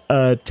Bangalore,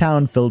 a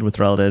town filled with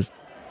relatives.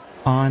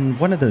 On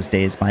one of those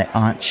days, my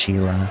aunt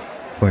Sheila,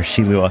 or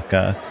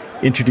Shiluaka,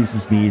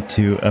 introduces me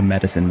to a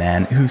medicine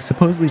man who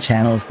supposedly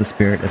channels the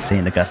spirit of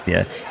Saint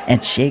Augustine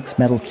and shakes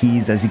metal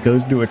keys as he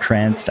goes into a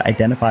trance to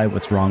identify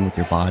what's wrong with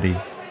your body.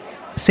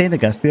 Saint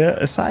Augustine,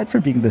 aside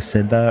from being the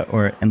Siddha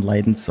or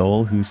enlightened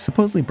soul who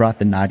supposedly brought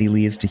the Nadi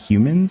leaves to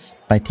humans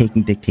by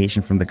taking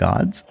dictation from the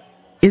gods,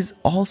 is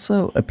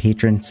also a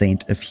patron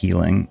saint of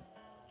healing.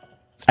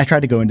 I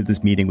tried to go into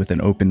this meeting with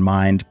an open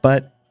mind,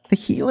 but the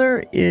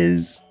healer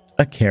is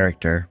a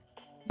character,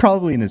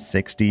 probably in his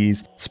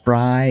 60s,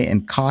 spry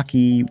and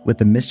cocky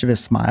with a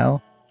mischievous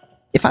smile.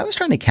 If I was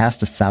trying to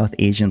cast a South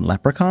Asian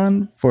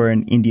leprechaun for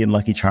an Indian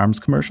Lucky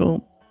Charms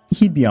commercial,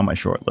 he'd be on my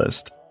short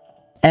list.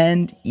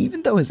 And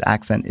even though his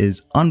accent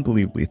is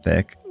unbelievably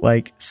thick,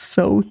 like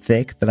so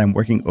thick that I'm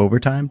working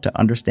overtime to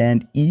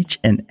understand each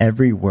and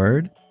every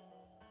word,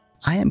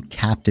 I am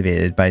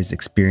captivated by his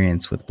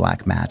experience with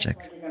black magic.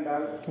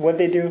 What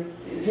they do?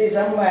 See,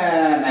 some,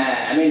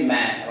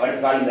 what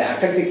is called the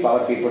occultic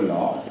power people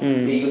know.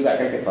 They use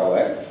occultic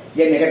power.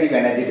 Their negative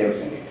energy, they will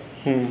send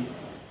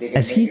it.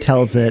 As he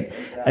tells it,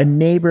 a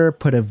neighbor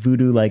put a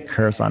voodoo-like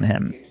curse on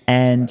him,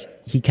 and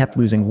he kept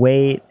losing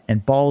weight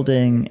and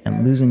balding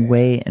and losing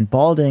weight and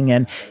balding,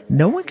 and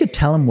no one could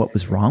tell him what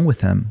was wrong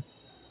with him.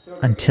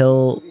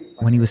 Until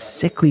when he was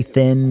sickly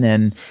thin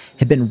and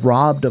had been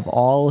robbed of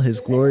all his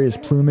glorious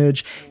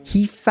plumage,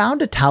 he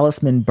found a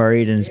talisman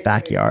buried in his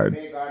backyard.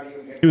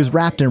 It was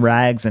wrapped in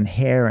rags and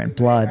hair and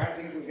blood,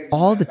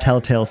 all the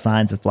telltale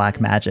signs of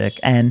black magic,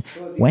 and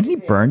when he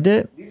burned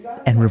it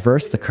and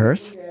reversed the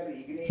curse,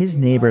 his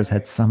neighbors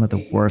had some of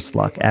the worst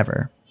luck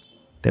ever.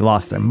 They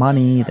lost their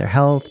money, their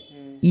health,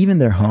 even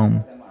their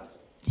home.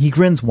 He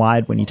grins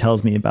wide when he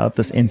tells me about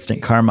this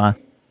instant karma.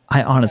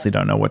 I honestly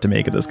don't know what to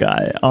make of this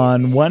guy.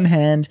 On one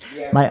hand,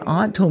 my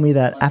aunt told me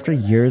that after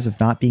years of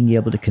not being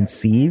able to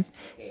conceive,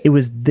 it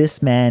was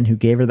this man who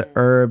gave her the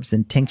herbs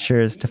and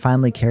tinctures to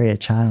finally carry a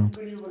child.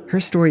 Her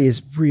story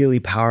is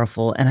really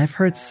powerful, and I've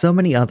heard so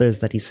many others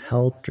that he's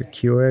helped or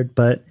cured,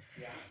 but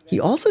he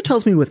also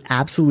tells me with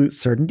absolute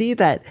certainty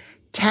that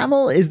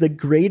Tamil is the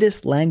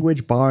greatest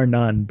language bar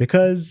none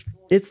because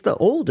it's the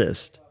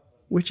oldest,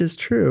 which is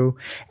true,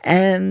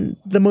 and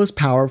the most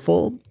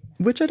powerful,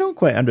 which I don't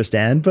quite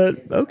understand,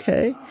 but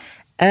okay,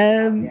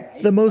 and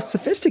the most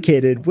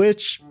sophisticated,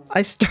 which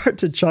I start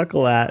to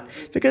chuckle at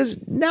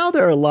because now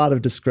there are a lot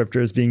of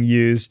descriptors being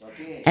used,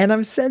 and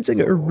I'm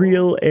sensing a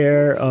real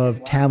air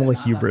of Tamil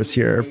hubris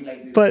here.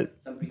 But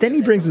then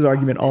he brings his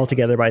argument all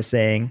together by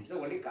saying,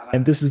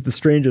 and this is the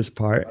strangest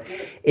part,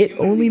 it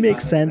only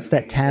makes sense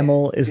that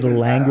Tamil is the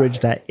language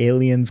that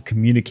aliens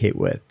communicate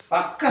with.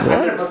 What?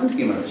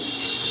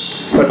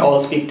 But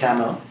all speak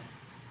Tamil.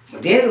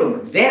 Their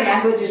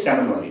language is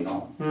Tamil only,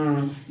 no?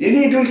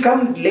 It will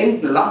come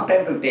long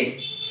time to take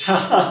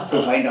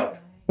to find out.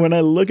 When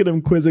I look at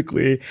him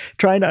quizzically,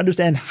 trying to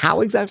understand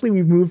how exactly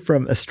we've moved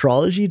from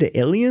astrology to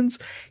aliens,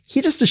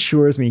 he just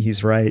assures me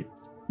he's right.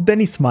 Then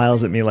he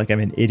smiles at me like I'm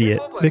an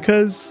idiot,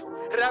 because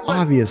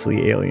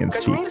obviously aliens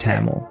speak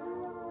Tamil.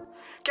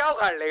 क्या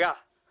उखाड़ लेगा?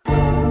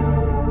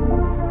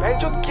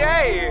 बहनचोद क्या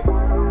है ये?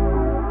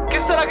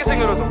 किस तरह के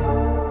singer हो तुम?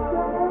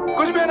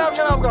 कुछ भी अनाप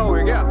शनाप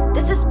गाओगे क्या?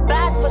 This is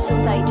bad for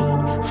society,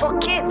 for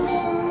kids.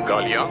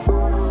 गालियाँ?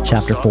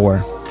 Chapter 4.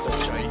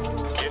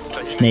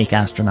 Snake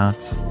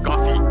Astronauts.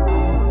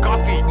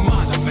 काफी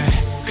मालूम है,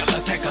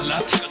 गलत है ये.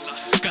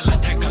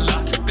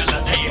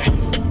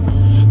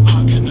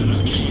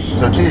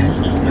 Satish,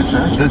 yes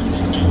sir. This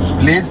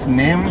place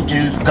name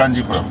is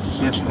Kanjipuram.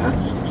 Yes sir.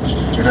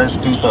 It has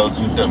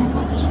 2,000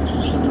 temples.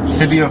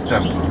 City of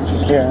temples.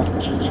 Yeah.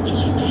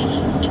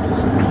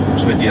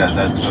 But yeah,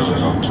 that's where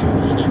we're off to.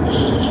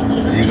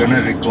 Are you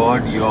gonna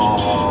record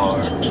your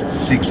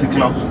 6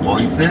 o'clock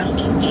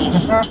voices?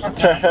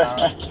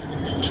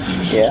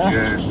 Yeah.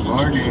 Good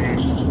morning.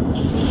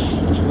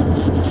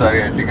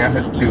 Sorry, I think I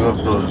had 2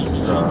 of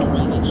those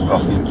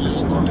coffees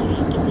this morning.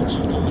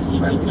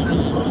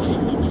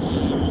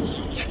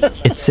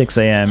 It's 6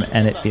 a.m.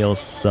 and it feels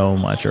so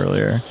much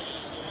earlier.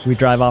 We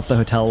drive off the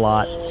hotel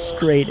lot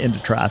straight into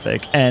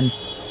traffic, and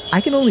I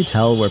can only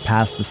tell we're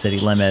past the city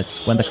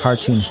limits when the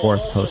cartoon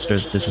horse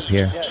posters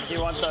disappear.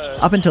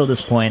 Up until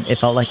this point, it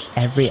felt like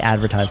every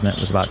advertisement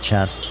was about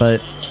chess,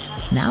 but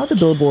now the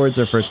billboards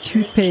are for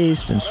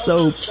toothpaste and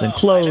soaps and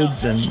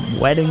clothes and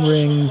wedding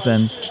rings,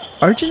 and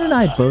Arjun and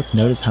I both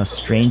notice how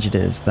strange it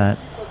is that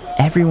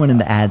everyone in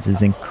the ads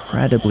is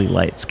incredibly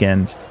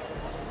light-skinned.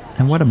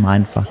 And what a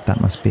mindfuck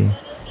that must be.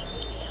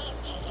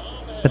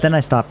 But then I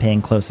stop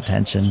paying close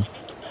attention.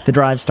 The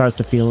drive starts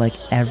to feel like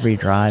every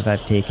drive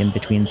I've taken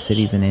between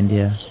cities in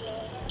India.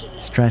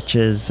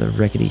 Stretches of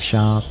rickety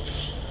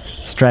shops,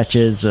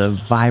 stretches of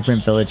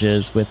vibrant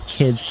villages with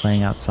kids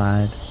playing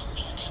outside,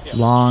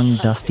 long,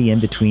 dusty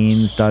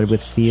in-betweens dotted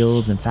with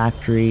fields and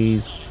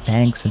factories,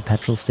 banks and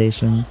petrol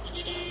stations.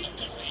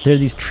 There are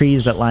these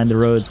trees that line the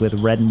roads with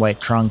red and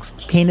white trunks,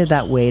 painted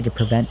that way to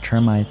prevent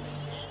termites,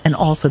 and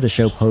also to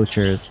show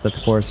poachers that the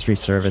Forestry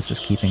Service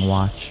is keeping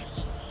watch.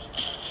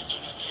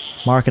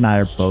 Mark and I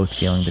are both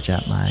feeling the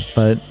jet lag,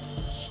 but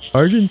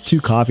Arjun's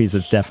 2 coffees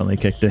have definitely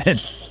kicked in.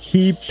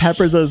 He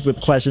peppers us with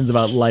questions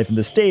about life in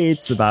the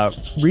States, about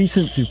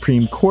recent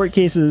Supreme Court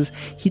cases.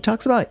 He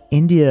talks about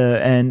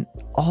India and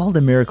all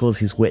the miracles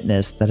he's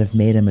witnessed that have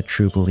made him a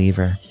true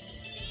believer.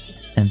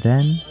 And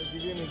then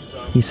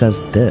he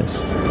says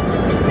this.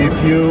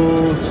 If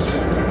you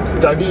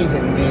study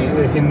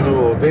Hindu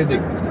or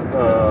Vedic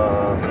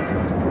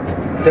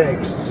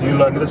texts,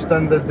 you'll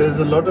understand that there's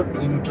a lot of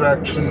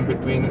interaction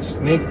between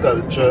snake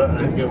culture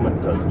and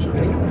human culture.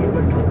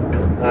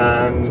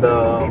 And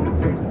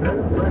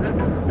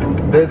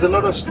there's a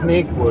lot of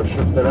snake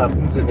worship that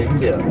happens in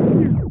India.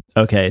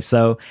 Okay,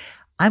 so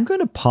I'm going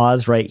to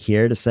pause right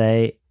here to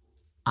say,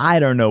 I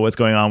don't know what's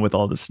going on with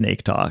all the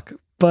snake talk,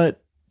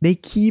 but they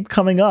keep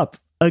coming up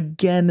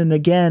again and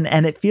again,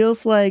 and it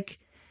feels like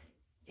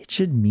it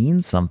should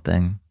mean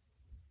something.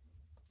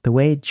 The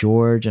way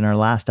George in our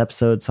last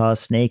episode saw a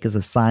snake as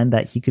a sign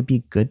that he could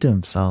be good to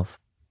himself.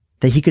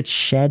 that he could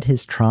shed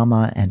his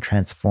trauma and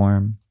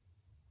transform.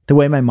 The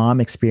way my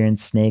mom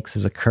experienced snakes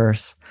as a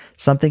curse,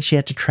 something she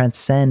had to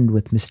transcend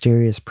with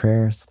mysterious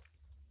prayers.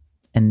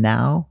 And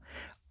now,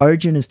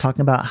 Arjun is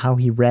talking about how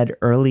he read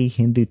early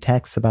Hindu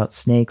texts about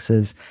snakes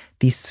as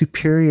these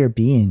superior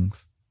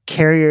beings,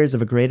 carriers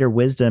of a greater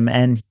wisdom,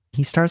 and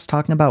he starts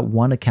talking about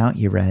one account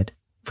he read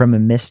from a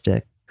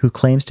mystic who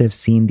claims to have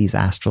seen these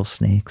astral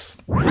snakes.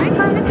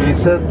 He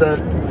said that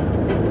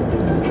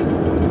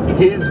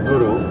his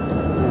guru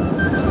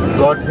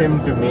got him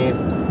to meet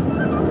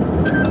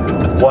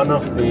one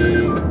of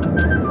the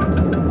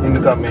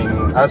incoming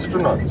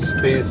astronauts,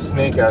 space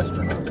snake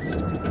astronauts.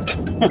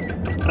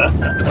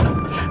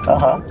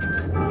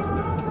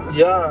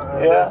 Yeah,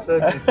 as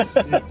I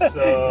said, it's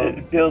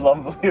it feels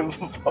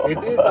unbelievable.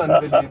 It is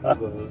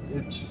unbelievable.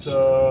 It's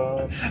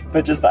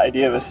but just the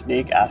idea of a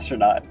snake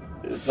astronaut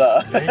is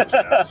snake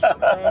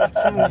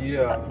astronaut.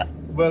 Yeah.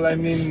 Well, I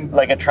mean,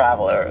 like a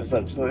traveler,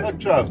 essentially. A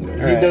traveler.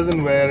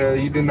 Right.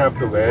 He didn't have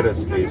to wear a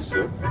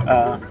spacesuit.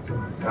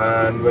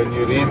 And when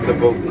you read the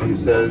book, he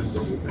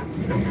says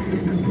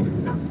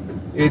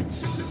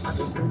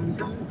it's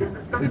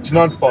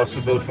not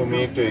possible for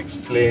me to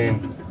explain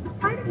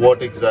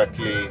what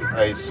exactly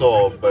I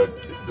saw, but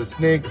the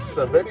snakes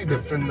are very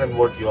different than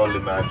what you all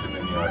imagine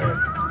in your head.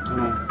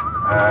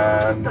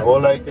 And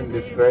all I can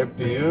describe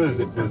to you is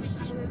it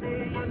was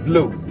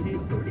blue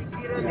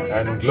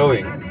and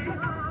glowing.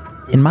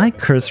 In my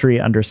cursory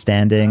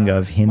understanding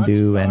of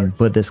Hindu and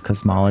Buddhist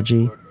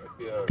cosmology,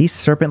 these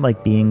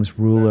serpent-like beings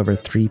rule over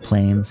 3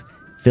 planes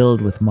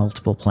filled with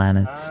multiple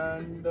planets.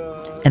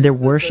 And they're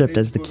worshipped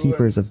as the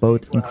keepers of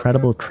both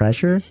incredible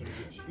treasure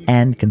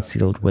and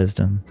concealed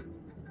wisdom.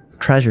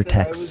 Treasure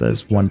texts,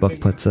 as one book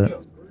puts it.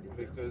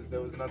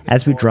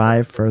 As we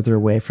drive further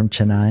away from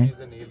Chennai,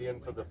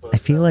 I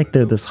feel like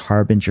they're this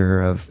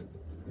harbinger of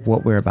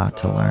what we're about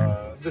to learn.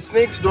 The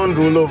snakes don't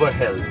rule over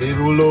hell. They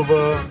rule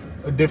over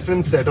a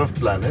different set of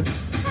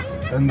planets.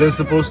 And they're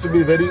supposed to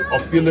be very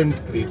opulent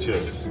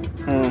creatures.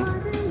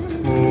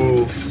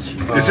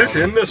 Is this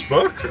in this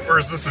book, or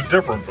is this a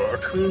different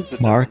book?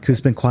 Mark,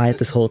 who's been quiet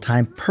this whole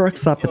time,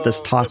 perks up at this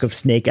talk of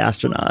snake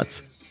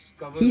astronauts.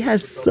 He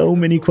has so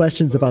many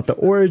questions about the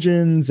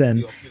origins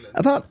and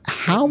about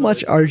how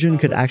much Arjun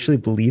could actually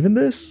believe in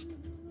this.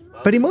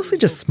 But he mostly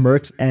just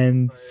smirks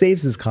and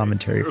saves his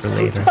commentary for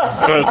later.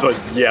 It's like,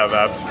 yeah,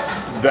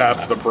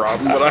 that's the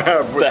problem that I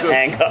have with the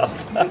hang-up.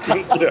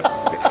 Yeah.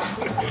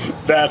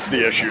 That's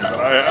the issue that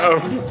I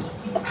have.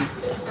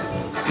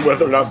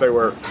 Whether or not they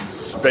wear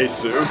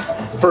spacesuits.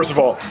 First of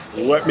all,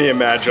 let me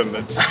imagine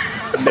that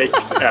snake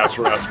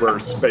astronauts wear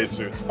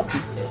spacesuits.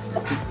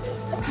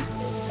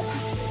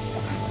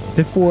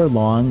 Before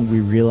long,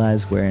 we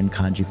realize we're in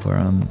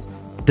Kanjipuram.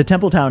 The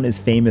temple town is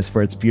famous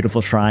for its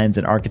beautiful shrines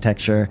and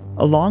architecture,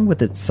 along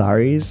with its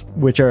saris,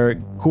 which are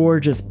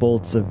gorgeous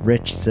bolts of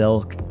rich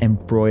silk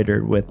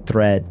embroidered with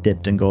thread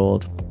dipped in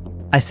gold.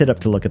 I sit up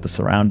to look at the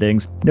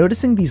surroundings,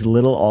 noticing these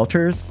little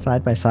altars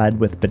side by side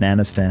with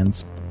banana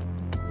stands.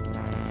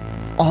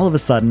 All of a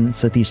sudden,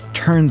 Satish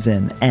turns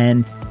in,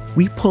 and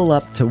we pull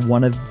up to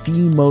one of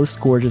the most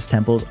gorgeous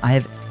temples I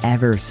have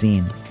ever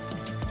seen.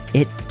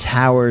 It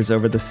towers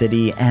over the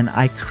city, and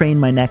I crane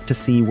my neck to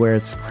see where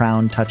its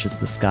crown touches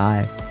the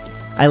sky.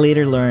 I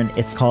later learn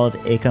it's called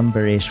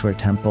Ekambareshwar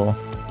Temple.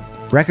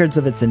 Records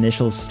of its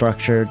initial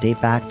structure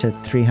date back to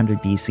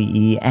 300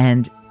 BCE,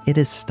 and it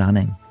is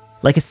stunning,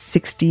 like a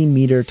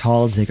 60-meter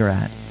tall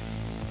ziggurat.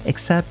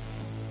 Except,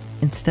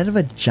 instead of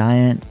a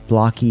giant,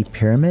 blocky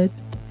pyramid,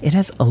 it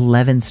has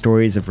 11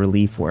 stories of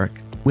relief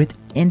work, with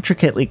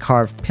intricately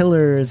carved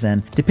pillars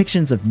and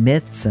depictions of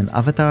myths and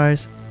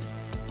avatars.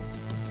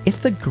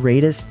 If the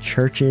greatest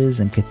churches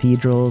and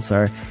cathedrals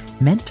are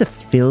meant to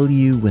fill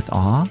you with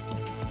awe,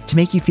 to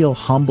make you feel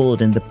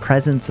humbled in the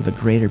presence of a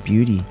greater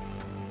beauty,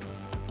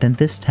 then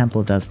this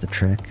temple does the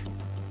trick.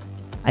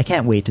 I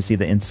can't wait to see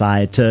the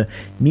inside, to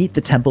meet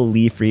the temple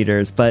leaf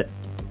readers, but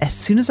as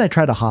soon as I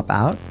try to hop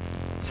out,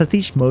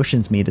 Satish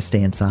motions me to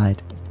stay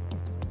inside.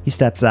 He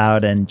steps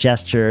out and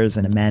gestures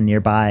at a man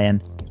nearby,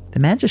 and the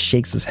man just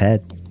shakes his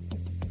head.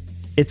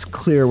 It's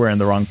clear we're in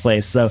the wrong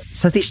place, so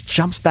Satish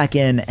jumps back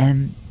in,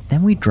 and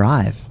then we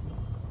drive.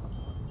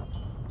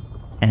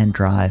 And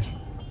drive.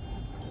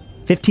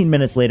 15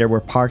 minutes later, we're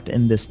parked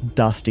in this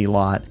dusty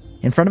lot,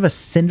 in front of a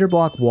cinder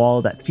block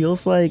wall that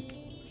feels like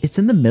it's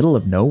in the middle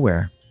of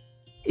nowhere.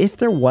 If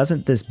there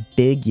wasn't this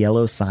big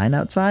yellow sign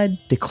outside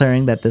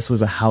declaring that this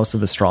was a house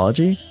of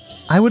astrology,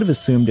 I would have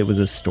assumed it was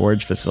a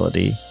storage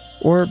facility,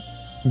 or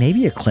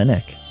maybe a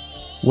clinic.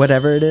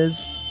 Whatever it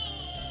is,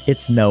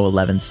 it's no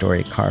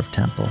 11-story carved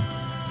temple.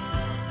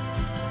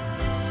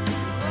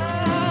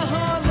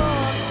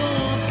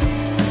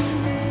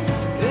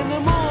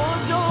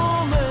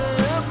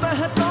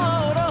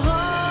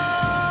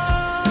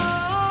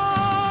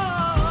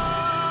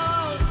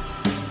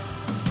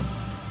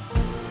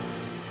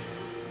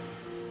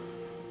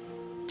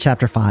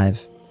 Chapter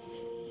 5,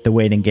 The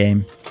Waiting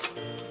Game.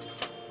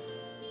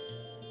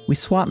 We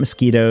swap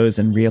mosquitoes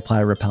and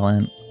reapply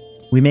repellent.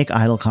 We make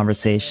idle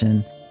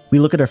conversation. We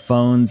look at our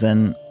phones,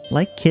 and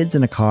like kids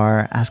in a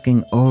car,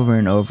 asking over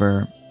and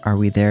over, "Are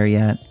we there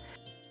yet?"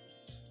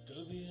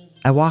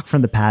 I walk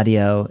from the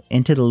patio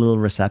into the little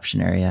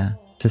reception area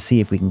to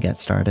see if we can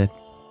get started.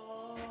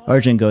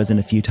 Arjun goes in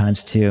a few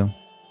times too.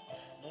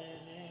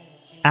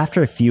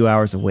 After a few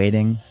hours of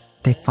waiting,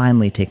 they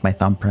finally take my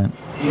thumbprint.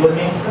 Your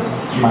name, sir?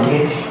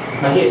 Mangesh.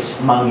 Mahesh.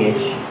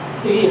 Mangesh.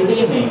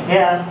 Indian name?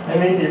 Yeah,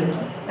 I'm Indian.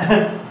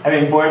 I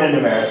mean, born in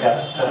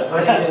America.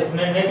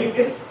 Maybe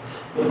please,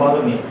 your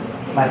father name.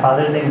 My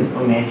father's name is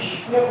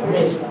Umesh.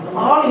 Umesh.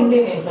 All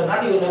Indian names are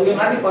not you. We are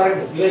not the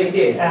foreigners. You are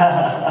Indian.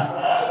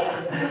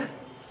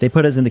 They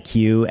put us in the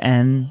queue,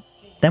 and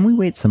then we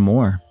wait some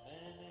more.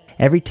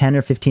 Every 10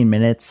 or 15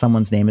 minutes,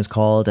 someone's name is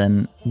called,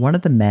 and one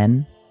of the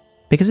men,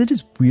 because it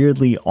is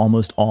weirdly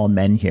almost all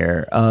men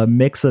here, a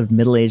mix of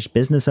middle-aged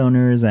business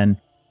owners and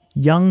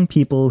young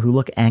people who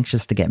look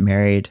anxious to get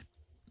married,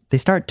 they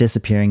start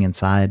disappearing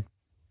inside.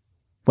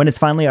 When it's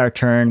finally our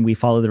turn, we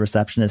follow the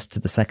receptionist to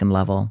the second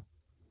level.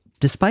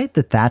 Despite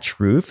the thatched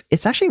roof,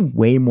 it's actually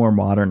way more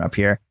modern up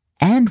here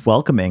and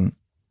welcoming.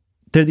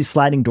 There are these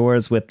sliding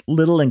doors with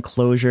little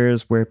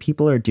enclosures where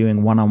people are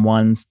doing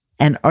one-on-ones,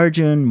 and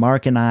Arjun,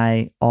 Mark, and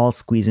I all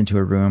squeeze into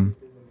a room.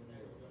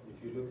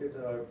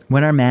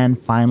 When our man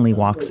finally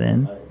walks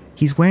in,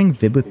 he's wearing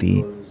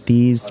vibhuti,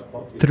 these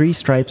 3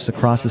 stripes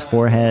across his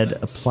forehead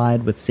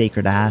applied with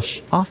sacred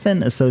ash,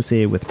 often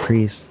associated with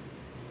priests.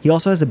 He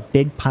also has a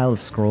big pile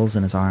of scrolls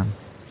in his arm.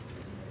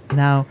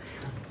 Now,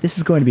 this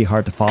is going to be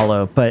hard to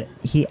follow, but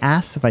he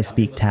asks if I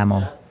speak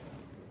Tamil.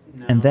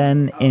 And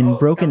then, in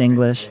broken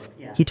English,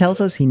 he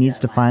tells us he needs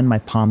to find my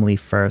palm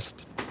leaf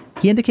first.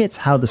 He indicates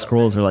how the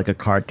scrolls are like a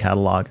card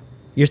catalog.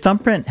 Your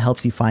thumbprint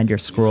helps you find your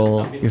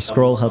scroll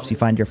helps you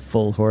find your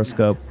full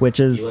horoscope, which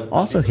is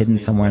also hidden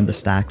somewhere in the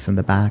stacks in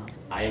the back.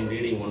 I am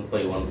reading 1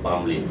 by 1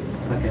 palm leaf.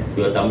 Okay.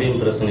 Your thumb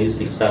impression is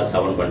 6 or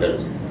 7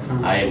 bundles.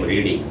 I am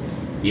reading.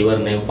 Your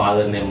name,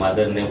 father name,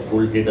 mother name,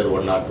 full reader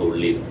 1 or 2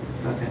 leaf.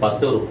 Okay.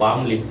 First your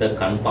palm leaf the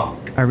confirm.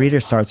 Our reader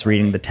starts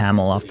reading the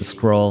Tamil off the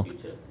scroll.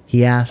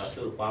 He asks,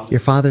 "Your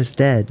father's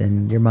dead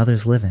and your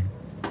mother's living?"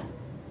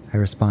 I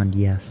respond,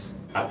 "Yes."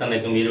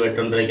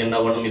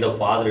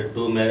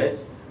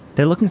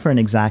 They're looking for an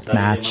exact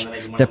match,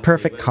 the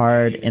perfect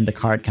card in the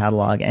card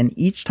catalog, and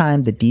each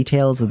time the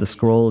details of the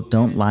scroll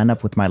don't line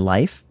up with my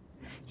life,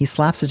 he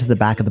slaps it to the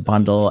back of the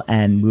bundle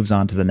and moves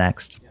on to the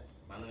next.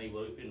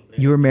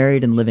 "You were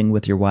married and living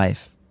with your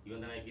wife?"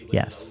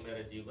 "Yes."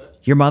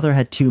 "Your mother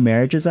had 2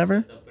 marriages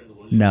ever?"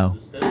 "No."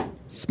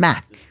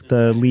 Smack!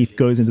 The leaf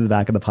goes into the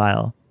back of the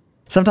pile.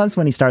 Sometimes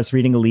when he starts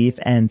reading a leaf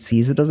and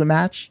sees it doesn't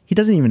match, he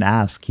doesn't even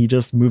ask, he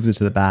just moves it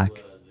to the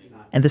back.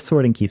 And the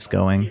sorting keeps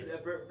going.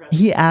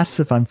 He asks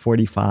if I'm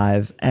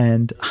 45,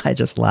 and I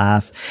just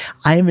laugh.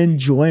 I am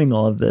enjoying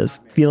all of this,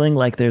 feeling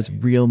like there's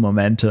real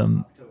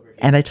momentum.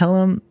 And I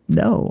tell him,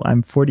 no,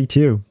 I'm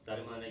 42.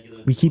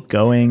 We keep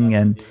going,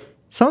 and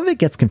some of it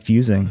gets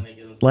confusing.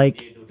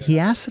 Like, he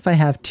asks if I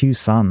have 2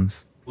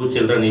 sons. 2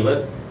 children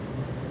even?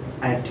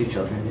 I have 2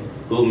 children.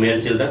 2 male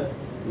children?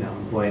 No,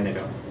 boy and a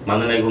girl.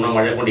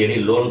 Any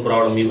loan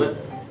problem even?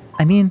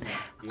 I mean,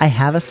 I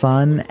have a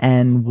son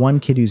and 1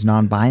 kid who's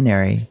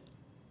non-binary.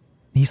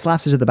 He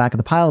slaps it to the back of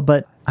the pile,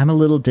 but I'm a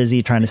little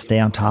dizzy trying to stay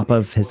on top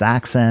of his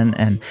accent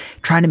and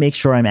trying to make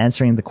sure I'm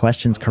answering the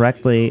questions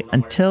correctly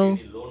until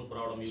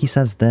he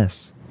says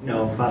this.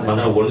 No, father.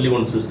 Mother, only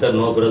 1 sister,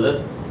 no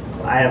brother?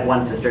 I have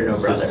 1 sister, no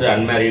brother. Sister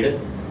unmarried?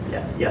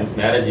 Yeah, yes.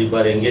 Marriage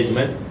or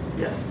engagement?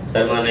 Yes.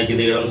 Sir,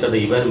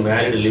 you were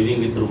married,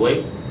 living with your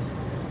wife?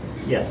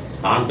 Yes.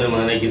 Aunt, no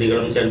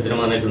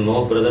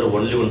brother,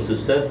 only 1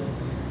 sister?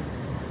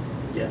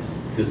 Yes.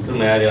 Sister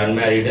married,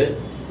 unmarried?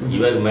 Mm-hmm. You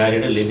were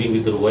married, living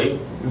with your wife,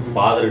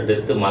 father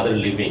death, mother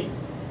living.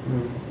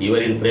 You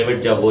were in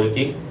private job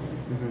working.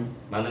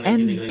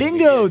 And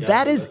bingo,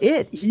 that is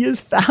it. He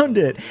has found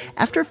it.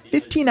 After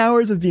 15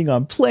 hours of being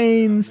on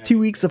planes, 2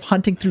 weeks of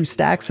hunting through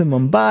stacks in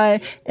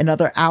Mumbai,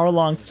 another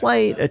hour-long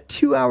flight, a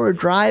 2-hour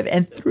drive,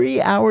 and 3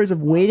 hours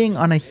of waiting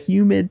on a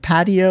humid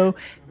patio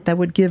that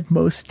would give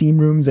most steam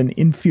rooms an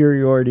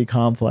inferiority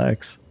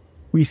complex.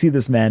 We see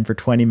this man for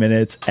 20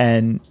 minutes,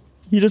 and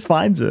he just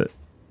finds it.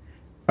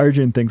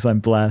 Arjun thinks I'm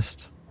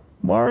blessed.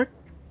 Mark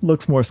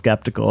looks more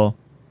skeptical.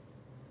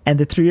 And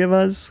the 3 of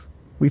us,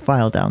 we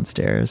file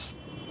downstairs.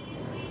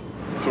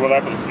 So what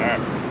happens now?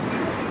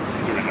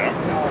 Do we know?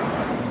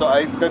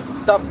 So the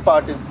tough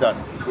part is done,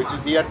 which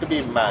is he had to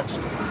be matched.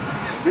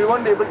 We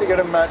weren't able to get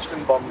him matched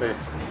in Bombay.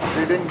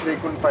 They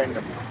couldn't find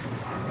him.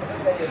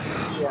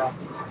 Yeah.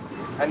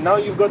 And now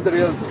you've got the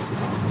real thing.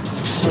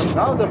 So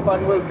now the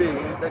fun will be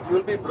that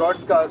you'll be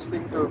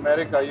broadcasting to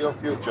America your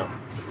future.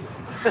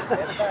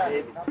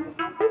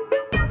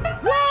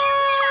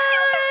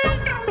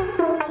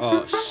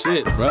 Oh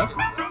shit, bro.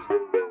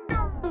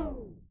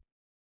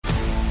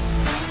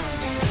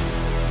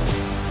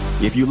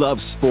 If you love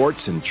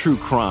sports and true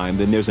crime,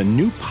 then there's a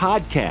new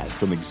podcast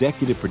from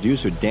executive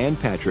producer Dan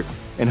Patrick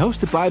and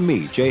hosted by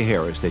me, Jay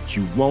Harris, that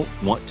you won't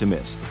want to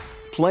miss.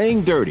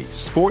 Playing Dirty: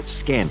 Sports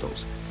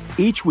Scandals.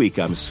 Each week,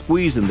 I'm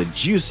squeezing the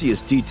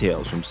juiciest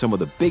details from some of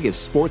the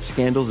biggest sports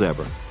scandals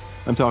ever.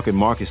 I'm talking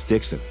Marcus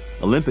Dixon,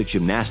 Olympic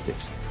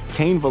gymnastics,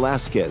 Cain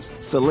Velasquez,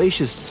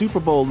 salacious Super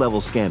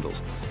Bowl-level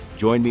scandals.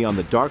 Join me on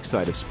the dark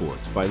side of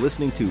sports by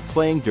listening to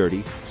Playing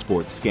Dirty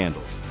Sports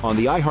Scandals on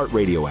the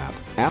iHeartRadio app,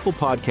 Apple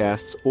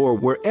Podcasts, or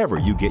wherever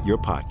you get your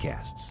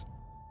podcasts.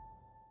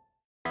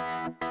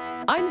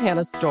 I'm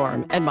Hannah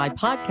Storm, and my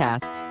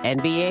podcast,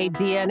 NBA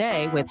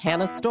DNA with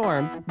Hannah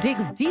Storm,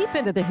 digs deep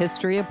into the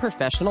history of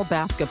professional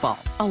basketball,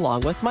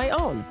 along with my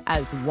own,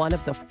 as one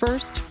of the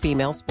first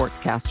female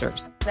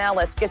sportscasters. Now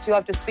let's get you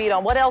up to speed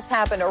on what else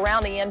happened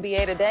around the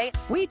NBA today.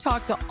 We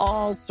talked to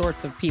all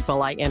sorts of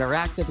people I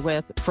interacted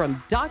with,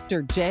 from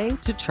Dr. J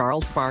to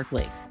Charles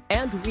Barkley,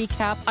 and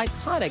recap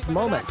iconic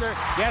moments.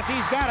 Yes,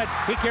 he's got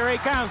it. Here he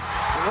comes.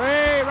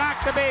 Way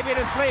rock the baby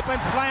to sleep and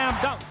slam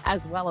dunk.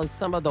 As well as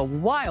some of the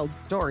wild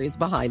stories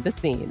behind the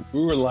scenes.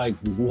 We were like,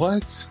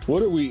 what?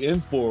 What are we in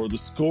for? The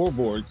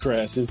scoreboard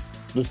crashes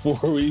before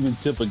we even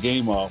tip a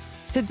game off.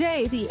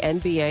 Today, the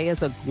NBA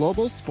is a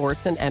global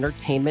sports and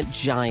entertainment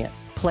giant.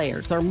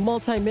 Players are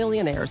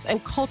multimillionaires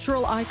and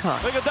cultural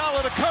icons.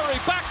 Iguodala to Curry,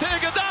 back to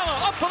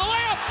Iguodala, up for the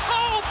layup.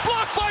 Oh,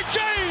 blocked by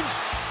James.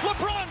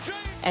 LeBron James.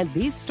 And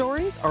these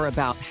stories are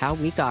about how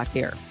we got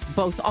here,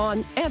 both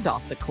on and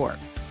off the court.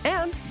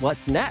 And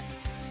what's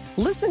next?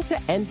 Listen to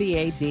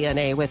NBA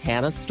DNA with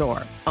Hannah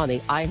Storm on the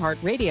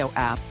iHeartRadio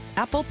app,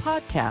 Apple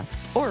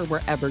Podcasts, or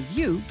wherever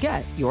you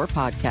get your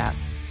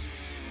podcasts.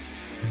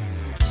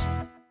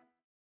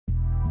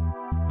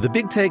 The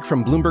Big Take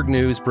from Bloomberg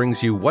News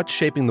brings you what's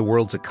shaping the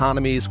world's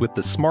economies with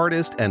the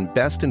smartest and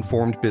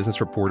best-informed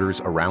business reporters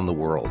around the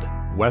world.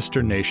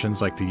 Western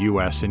nations like the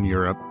U.S. and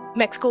Europe.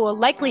 Mexico will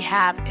likely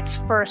have its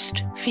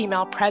first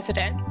female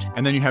president.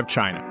 And then you have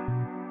China.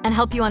 And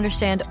help you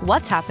understand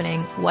what's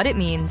happening, what it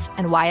means,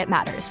 and why it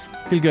matters.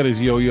 He'll get his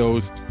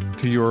yo-yos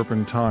to Europe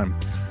in time.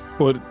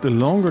 But the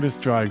longer this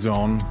drags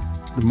on,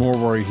 the more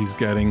worry he's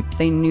getting.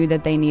 They knew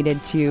that they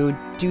needed to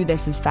do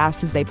this as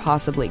fast as they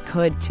possibly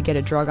could to get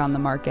a drug on the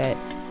market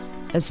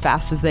as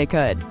fast as they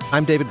could.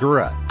 I'm David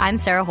Gura. I'm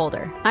Sarah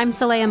Holder. I'm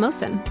Saleha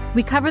Mohsen.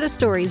 We cover the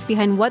stories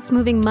behind what's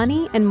moving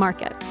money and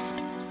markets.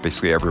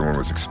 Basically, everyone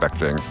was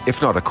expecting,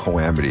 if not a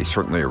calamity,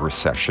 certainly a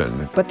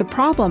recession. But the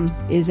problem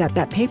is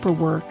that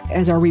paperwork,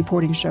 as our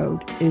reporting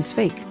showed, is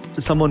fake.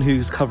 As someone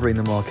who's covering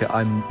the market,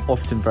 I'm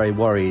often very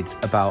worried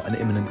about an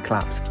imminent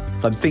collapse.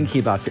 So I'm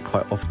thinking about it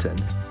quite often.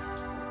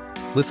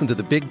 Listen to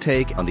The Big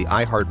Take on the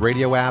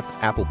iHeartRadio app,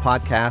 Apple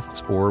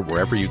Podcasts, or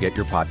wherever you get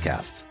your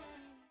podcasts.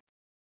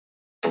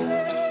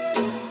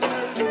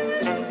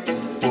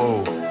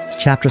 Whoa.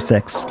 Chapter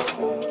 6.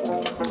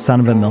 Son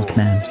of a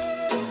Milkman.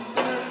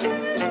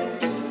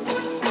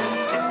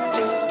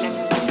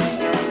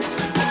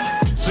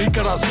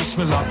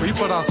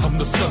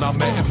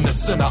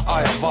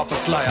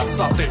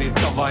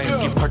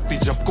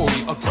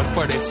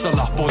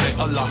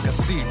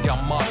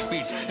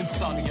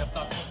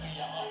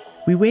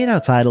 We wait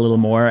outside a little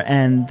more,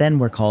 and then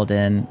we're called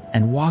in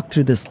and walk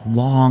through this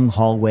long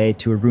hallway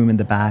to a room in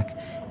the back,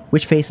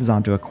 which faces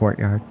onto a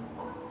courtyard.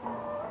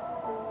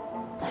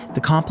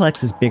 The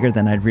complex is bigger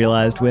than I'd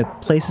realized, with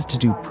places to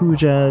do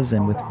pujas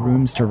and with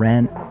rooms to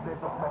rent.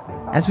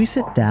 As we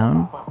sit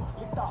down,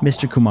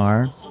 Mr.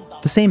 Kumar,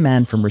 the same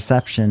man from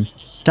reception,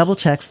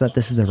 double-checks that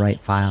this is the right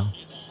file.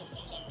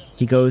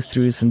 He goes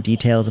through some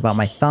details about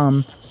my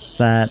thumb,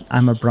 that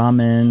I'm a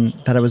Brahmin,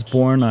 that I was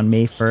born on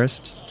May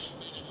 1st.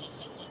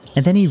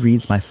 And then he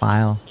reads my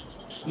file.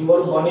 You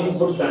were born in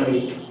good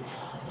family.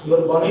 You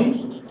were born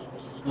in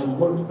a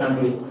good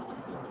family.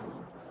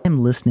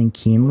 I'm listening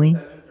keenly,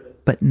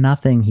 but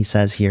nothing he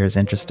says here is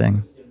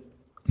interesting.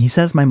 He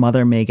says my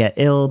mother may get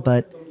ill,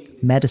 but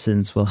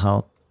medicines will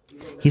help.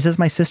 He says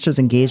my sister's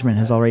engagement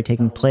has already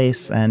taken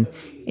place, and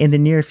in the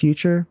near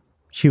future,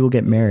 she will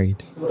get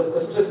married. Your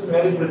sister's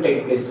marriage will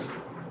take place.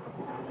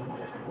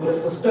 Your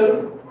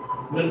sister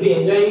will be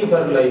enjoying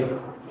her life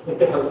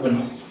with a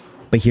husband.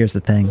 But here's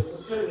the thing.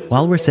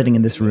 While we're sitting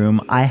in this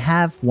room, I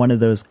have one of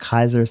those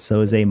Kaiser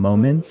Soze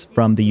moments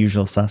from The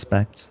Usual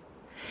Suspects.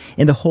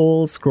 In the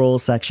whole scroll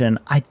section,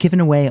 I'd given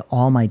away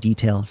all my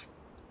details.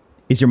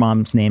 Is your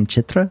mom's name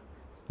Chitra?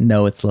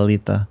 No, it's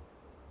Lalita.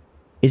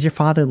 Is your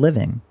father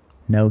living?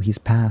 No, he's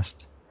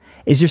passed.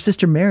 Is your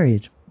sister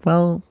married?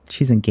 Well,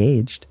 she's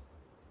engaged.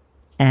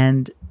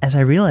 And as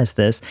I realize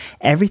this,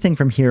 everything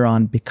from here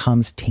on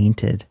becomes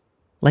tainted.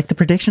 Like the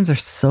predictions are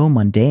so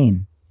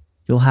mundane.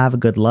 You'll have a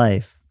good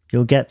life.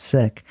 You'll get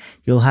sick.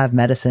 You'll have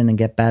medicine and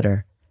get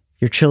better.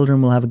 Your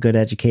children will have a good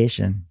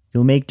education.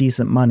 You'll make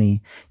decent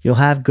money. You'll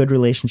have good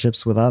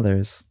relationships with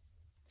others.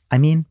 I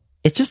mean,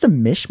 it's just a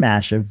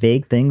mishmash of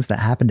vague things that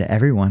happen to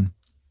everyone,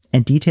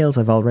 and details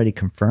I've already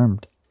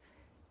confirmed.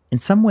 In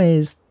some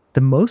ways,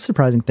 the most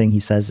surprising thing he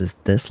says is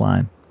this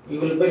line. You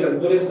will buy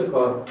luxurious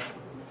car.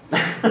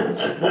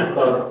 Good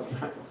car.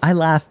 I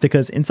laugh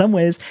because in some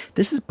ways,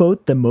 this is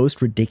both the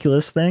most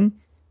ridiculous thing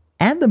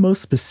and the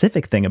most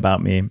specific thing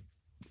about me.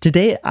 To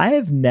date, I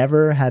have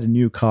never had a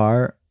new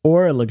car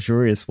or a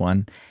luxurious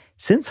one.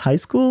 Since high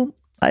school,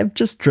 I've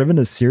just driven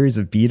a series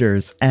of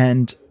beaters,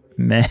 and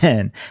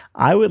man,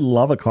 I would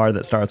love a car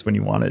that starts when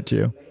you want it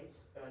to.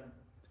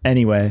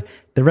 Anyway,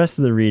 the rest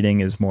of the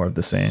reading is more of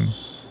the same.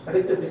 And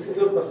he said, this is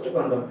your first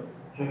condom.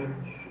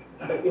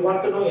 And if you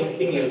want to know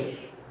anything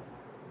else,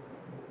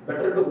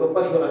 better to go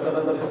for your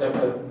another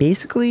chapter.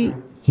 Basically,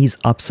 he's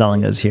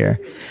upselling us here.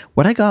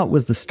 What I got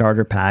was the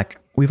starter pack.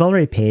 We've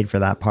already paid for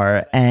that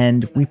part,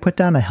 and we put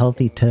down a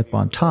healthy tip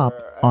on top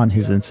on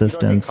his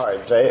insistence. You don't take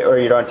cards, right? Or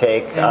you don't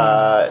take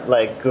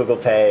like Google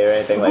Pay or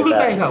anything Google like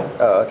that? Pay how?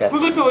 Oh, okay.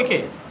 Google Pay,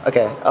 okay.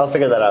 Okay, I'll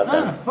figure that out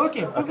then.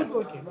 Okay, okay.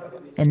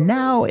 And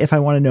now, if I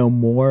want to know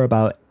more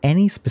about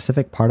any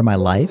specific part of my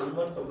life,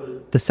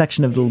 the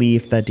section of the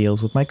leaf that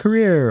deals with my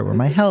career or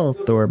my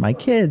health or my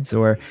kids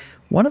or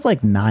one of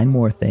like 9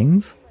 more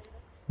things,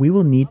 we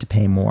will need to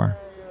pay more.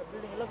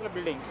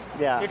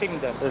 Yeah,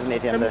 there's an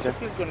ATM there too.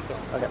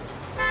 Okay.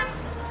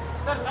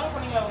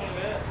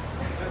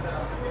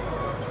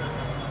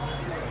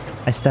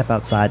 I step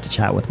outside to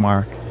chat with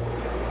Mark.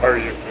 How are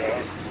you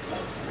feeling?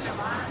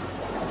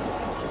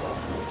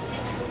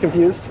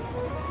 Confused?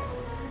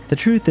 The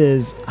truth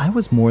is, I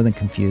was more than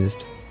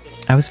confused.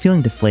 I was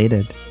feeling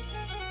deflated.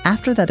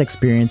 After that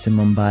experience in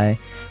Mumbai,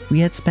 we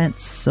had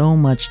spent so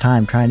much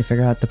time trying to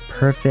figure out the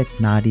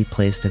perfect naughty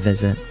place to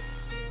visit.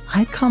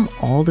 I'd come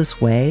all this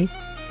way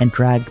and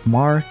dragged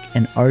Mark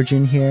and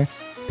Arjun here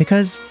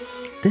because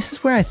this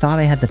is where I thought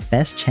I had the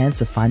best chance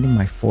of finding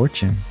my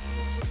fortune.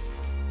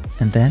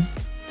 And then,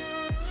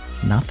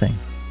 nothing.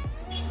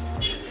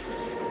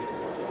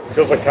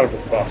 Feels like kind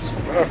of a bust.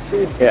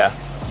 Yeah.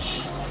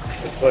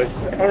 It's like,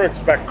 I don't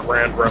expect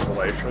grand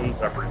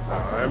revelations every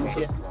time.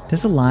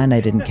 There's a line I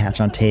didn't catch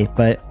on tape,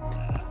 but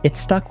it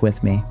stuck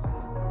with me.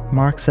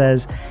 Mark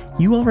says,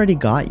 "You already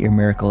got your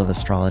miracle of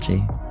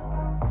astrology.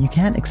 You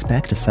can't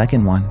expect a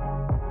second one.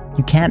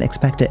 You can't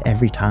expect it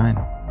every time."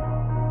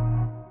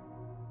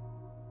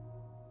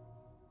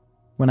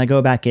 When I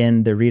go back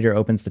in, the reader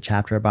opens the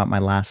chapter about my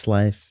last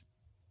life.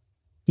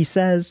 He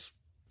says,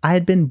 "I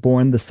had been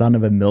born the son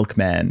of a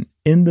milkman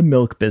in the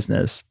milk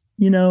business,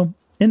 you know,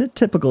 in a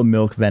typical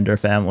milk vendor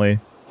family."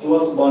 He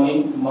was born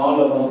in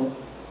Maularam.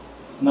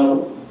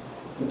 Now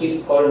it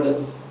is called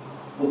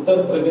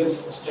Uttar Pradesh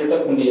state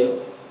of India.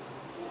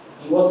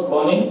 He was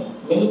born in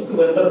milk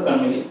vendor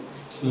family.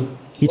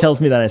 He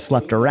tells me that I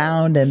slept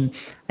around, and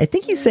I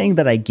think he's saying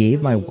that I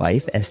gave my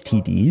wife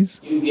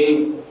STDs. You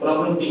gave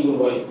problem to your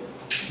wife.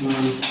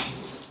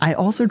 I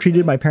also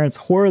treated my parents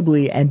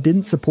horribly and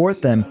didn't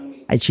support them.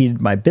 I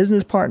cheated my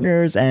business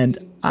partners, and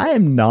I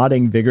am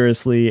nodding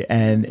vigorously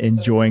and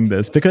enjoying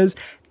this because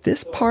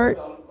this part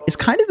is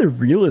kind of the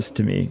realest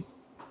to me.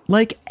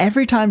 Like,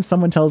 every time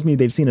someone tells me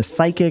they've seen a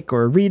psychic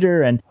or a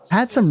reader and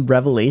had some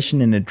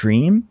revelation in a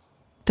dream,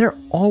 they're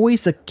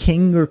always a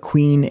king or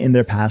queen in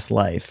their past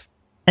life.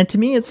 And to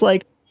me, it's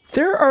like,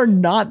 there are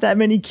not that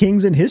many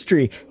kings in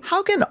history.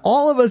 How can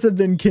all of us have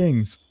been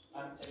kings?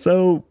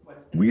 So,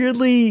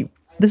 weirdly,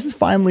 this is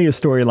finally a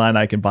storyline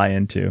I can buy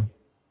into.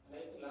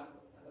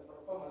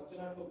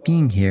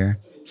 Being here,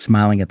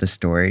 smiling at the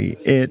story,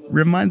 it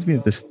reminds me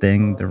of this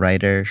thing the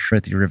writer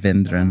Shruti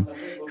Ravindran,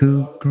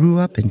 who grew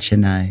up in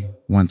Chennai,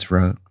 once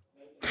wrote.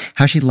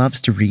 How she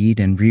loves to read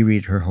and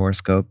reread her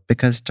horoscope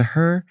because to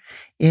her,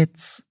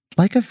 it's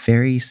like a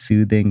very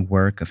soothing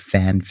work of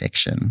fan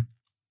fiction.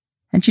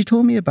 And she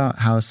told me about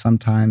how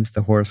sometimes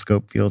the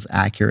horoscope feels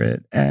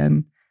accurate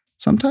and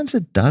sometimes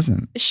it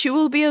doesn't. She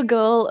will be a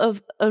girl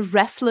of a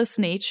restless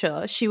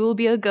nature. She will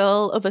be a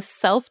girl of a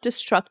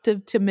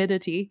self-destructive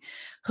timidity.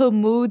 Her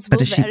moods will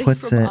vary from hour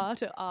to hour. But as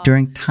she puts it,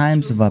 during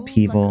times of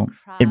upheaval,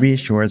 it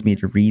reassures me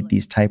to read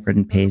these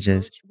typewritten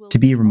pages, to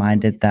be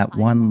reminded that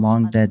one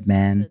long-dead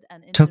man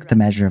took the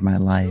measure of my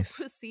life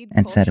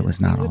and said it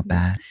was not all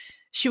bad.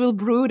 She will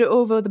brood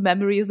over the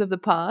memories of the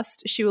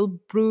past. She will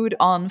brood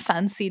on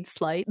fancied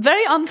slight.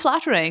 Very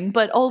unflattering,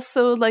 but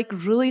also like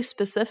really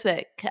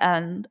specific.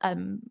 And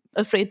I'm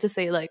afraid to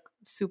say like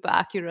super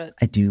accurate.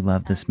 I do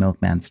love this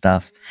milkman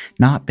stuff,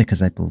 not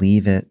because I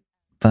believe it,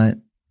 but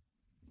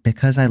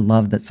because I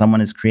love that someone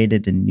has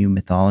created a new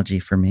mythology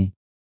for me,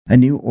 a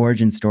new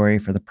origin story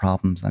for the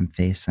problems I'm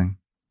facing.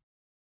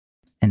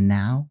 And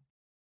now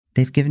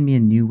they've given me a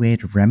new way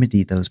to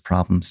remedy those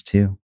problems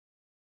too.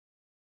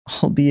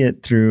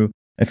 Albeit through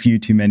a few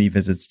too many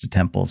visits to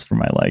temples for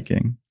my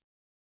liking.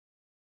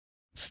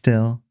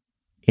 Still,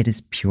 it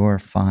is pure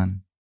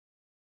fun.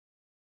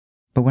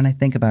 But when I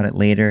think about it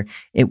later,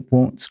 it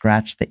won't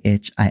scratch the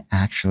itch I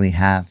actually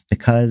have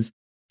because,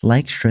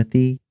 like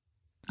Shruti,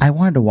 I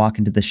wanted to walk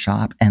into the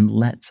shop and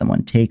let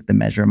someone take the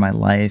measure of my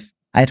life.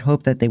 I'd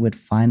hoped that they would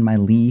find my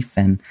leaf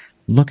and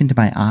look into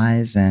my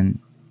eyes and,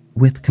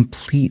 with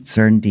complete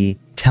certainty,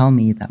 tell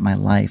me that my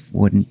life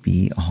wouldn't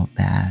be all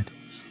bad.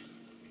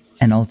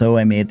 And although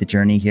I made the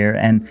journey here,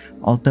 and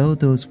although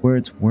those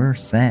words were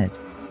said,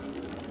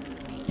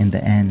 in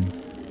the end,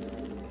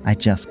 I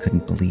just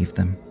couldn't believe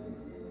them.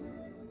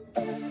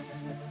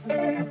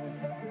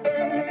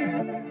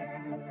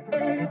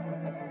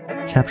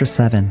 Chapter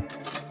 7.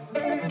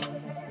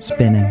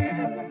 Spinning.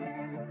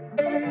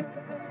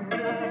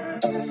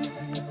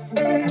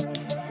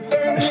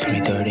 It's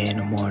 3:30 in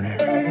the morning.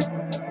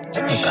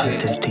 I got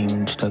this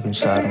demon stuck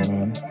inside of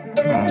me.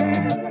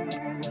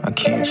 I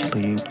can't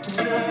sleep.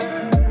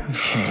 I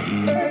can't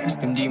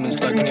eat. Them demons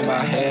lurking in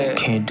my head.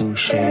 Can't do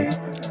shit.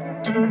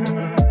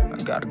 I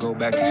gotta go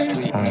back to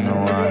sleep. I don't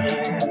know why.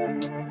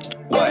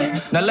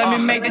 What? Now let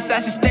me make this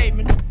as a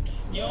statement.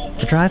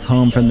 The drive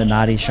home from the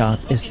Nadi shop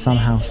is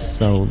somehow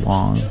so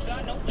long,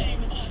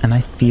 and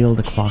I feel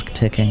the clock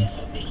ticking.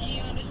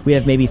 We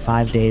have maybe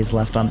 5 days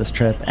left on this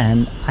trip,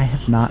 and I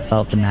have not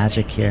felt the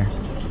magic here.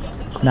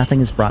 Nothing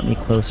has brought me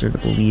closer to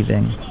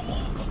believing.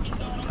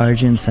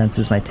 Arjun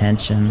senses my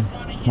tension.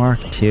 Mark,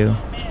 too.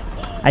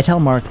 I tell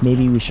Mark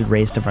maybe we should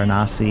race to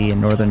Varanasi in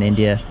northern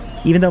India,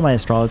 even though my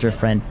astrologer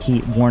friend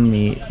Pete warned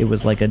me it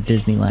was like a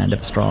Disneyland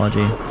of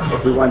astrology.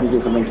 If we wanted to do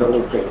something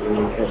totally crazy,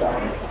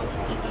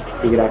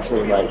 we could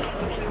actually,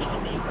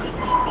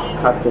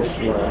 cut the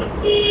shore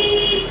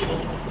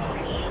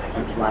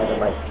and fly to,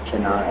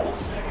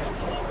 Benares.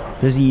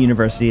 There's a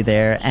university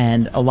there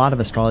and a lot of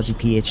astrology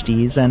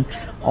PhDs and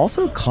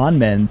also con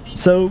men,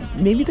 so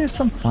maybe there's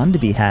some fun to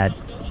be had.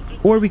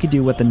 Or we could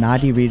do what the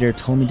Nadi reader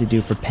told me to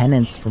do for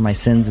penance for my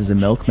sins as a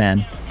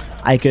milkman.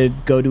 I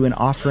could go to an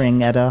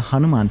offering at a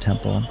Hanuman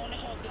temple.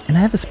 And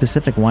I have a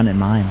specific one in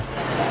mind.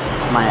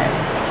 My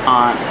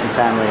aunt and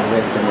family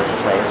lived in this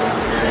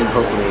place in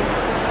Hooghly.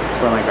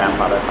 It's where my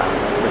grandfather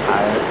finally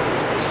retired.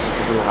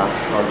 This little house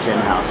is called Gin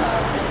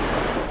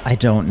House. I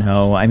don't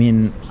know. I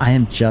mean, I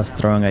am just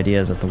throwing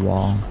ideas at the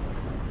wall.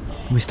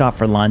 We stopped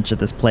for lunch at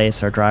this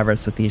place our driver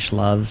Satish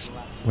loves,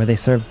 where they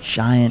serve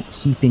giant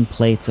heaping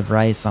plates of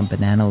rice on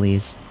banana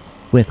leaves,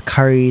 with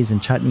curries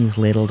and chutneys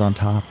ladled on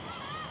top.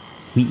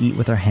 We eat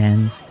with our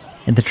hands,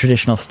 in the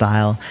traditional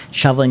style,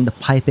 shoveling the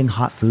piping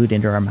hot food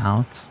into our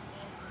mouths.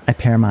 I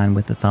pair mine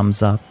with a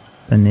thumbs up,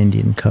 an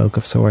Indian Coke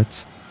of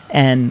sorts.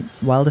 And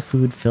while the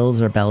food fills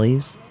our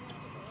bellies,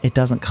 it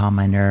doesn't calm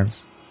my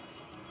nerves.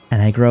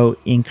 And I grow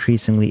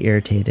increasingly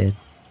irritated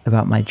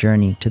about my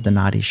journey to the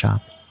Nadi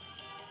shop.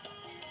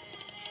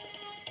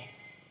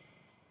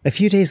 A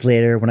few days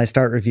later, when I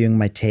start reviewing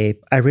my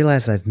tape, I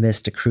realize I've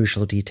missed a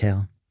crucial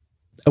detail.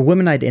 A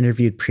woman I'd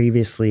interviewed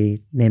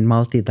previously, named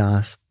Malti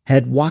Das,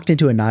 had walked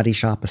into a Nadi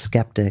shop a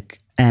skeptic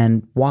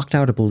and walked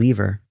out a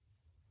believer.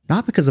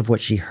 Not because of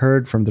what she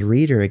heard from the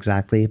reader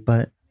exactly,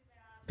 but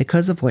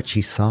because of what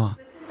she saw.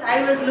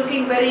 I was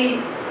looking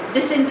very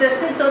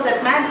disinterested, so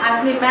that man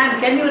asked me,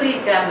 "Ma'am, can you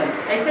read Tamil?"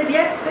 I said,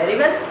 "Yes, very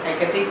well, I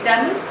can read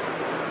Tamil."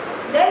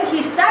 Then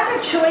he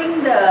started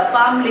showing the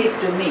palm leaf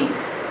to me.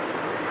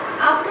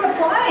 After a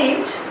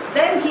point,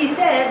 then he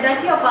said,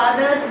 "Does your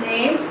father's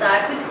name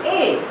start with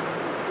A?"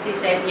 He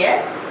said,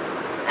 "Yes."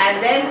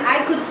 And then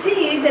I could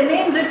see the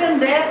name written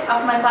there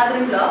of my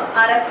father-in-law,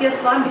 Arakya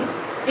Swami,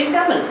 in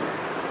Tamil.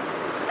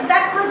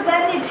 That was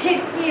when it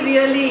hit me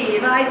really,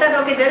 I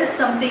thought, okay, there is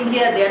something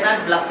here, they are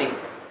not bluffing.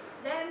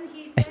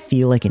 I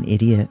feel like an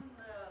idiot.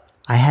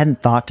 I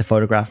hadn't thought to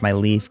photograph my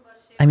leaf.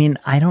 I mean,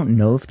 I don't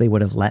know if they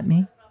would have let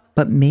me,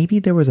 but maybe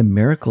there was a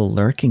miracle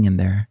lurking in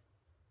there.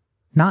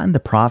 Not in the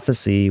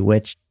prophecy,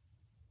 which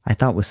I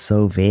thought was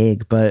so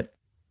vague, but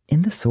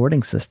in the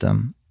sorting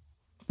system.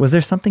 Was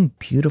there something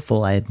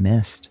beautiful I had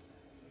missed?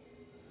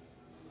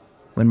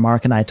 When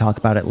Mark and I talk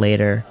about it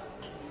later,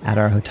 at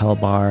our hotel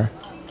bar,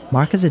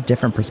 Mark has a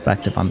different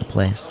perspective on the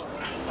place.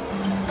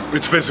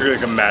 It's basically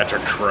like a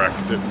magic trick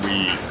that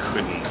we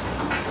couldn't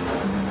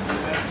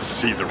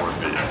see the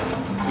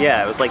reveal.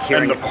 Yeah, it was like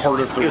hearing. And the part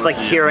of the it was like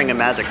hearing a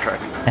magic trick.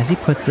 As he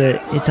puts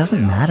it, it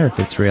doesn't matter if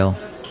it's real,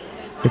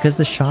 because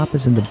the shop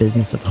is in the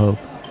business of hope.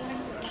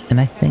 And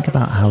I think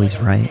about how he's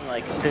right.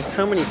 There's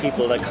so many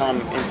people that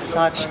come in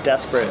such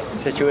desperate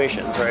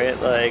situations, right?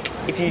 Like,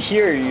 if you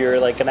hear you're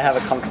gonna have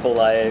a comfortable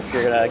life,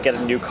 you're gonna get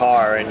a new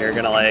car, and you're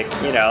gonna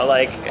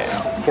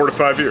 4 to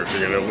 5 years,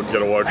 you're gonna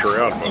get a luxury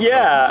out of it.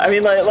 Yeah, I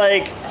mean,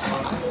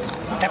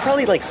 that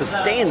probably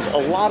sustains a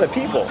lot of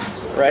people,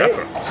 right?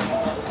 Definitely.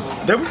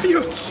 That would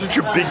be such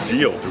a big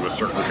deal to a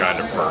certain kind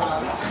of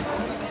person.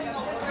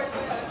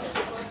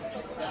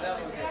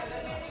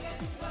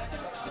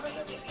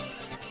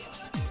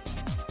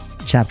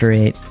 Chapter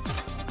 8.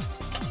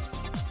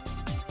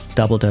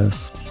 Double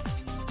Dose.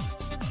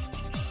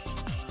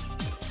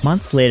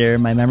 Months later,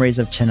 my memories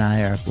of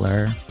Chennai are a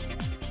blur.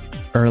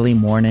 Early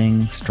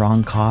morning,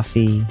 strong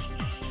coffee,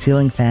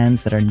 ceiling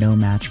fans that are no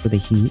match for the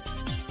heat.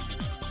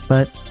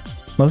 But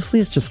mostly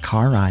it's just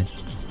car rides.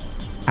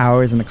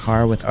 Hours in the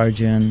car with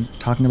Arjun,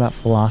 talking about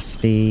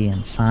philosophy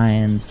and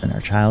science and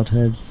our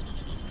childhoods.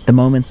 The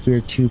moments we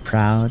were too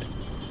proud,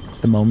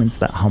 the moments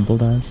that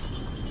humbled us,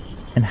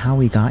 and how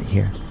we got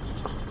here.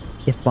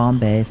 If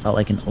Bombay felt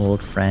like an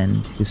old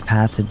friend whose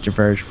path had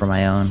diverged from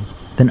my own,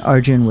 then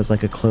Arjun was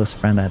like a close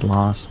friend I'd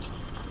lost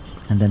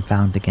and then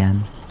found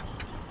again.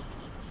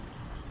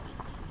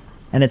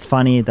 And it's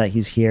funny that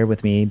he's here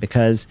with me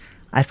because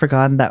I'd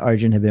forgotten that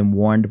Arjun had been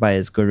warned by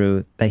his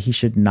guru that he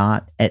should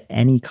not at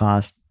any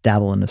cost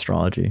dabble in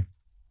astrology.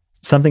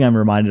 Something I'm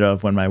reminded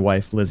of when my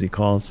wife Lizzie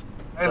calls.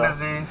 Hey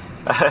Lizzie.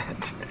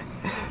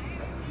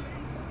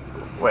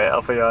 Wait,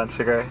 I'll put you on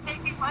speaker.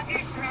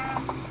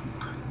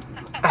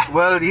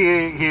 Well,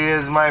 he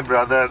is my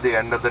brother at the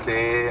end of the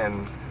day,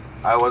 and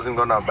I wasn't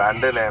going to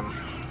abandon him.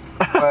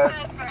 But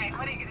That's right.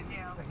 What are you going to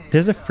do?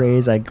 There's a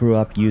phrase I grew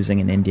up using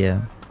in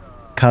India,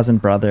 cousin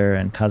brother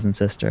and cousin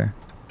sister.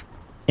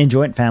 In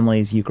joint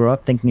families, you grow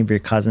up thinking of your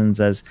cousins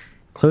as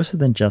closer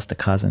than just a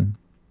cousin.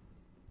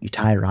 You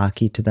tie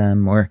Rakhi to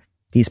them, or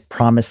these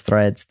promise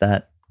threads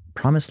that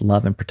promise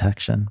love and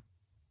protection.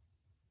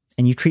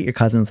 And you treat your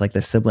cousins like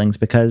they're siblings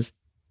because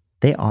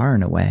they are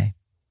in a way.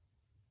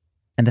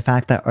 And the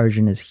fact that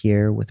Arjun is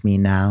here with me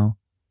now,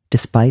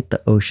 despite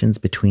the oceans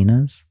between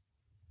us,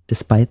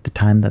 despite the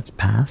time that's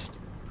passed.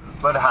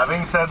 But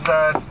having said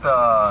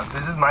that,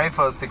 this is my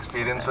first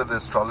experience with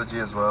astrology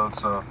as well,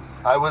 so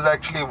I was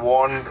actually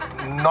warned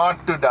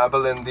not to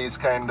dabble in these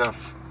kind of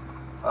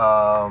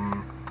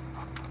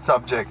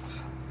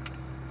subjects.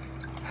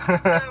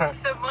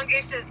 So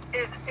Mangesh is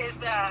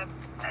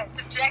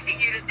subjecting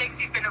you to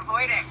things you've been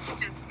avoiding,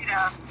 which is,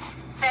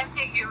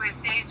 tempting you with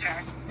danger.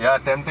 Yeah,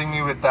 tempting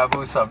me with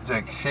taboo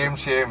subjects. Shame.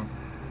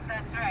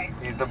 That's right.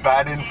 He's the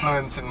bad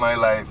influence in my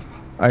life.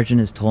 Arjun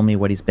has told me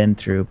what he's been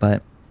through,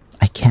 but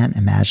I can't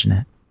imagine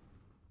it.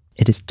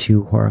 It is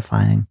too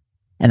horrifying,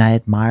 and I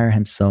admire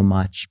him so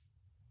much.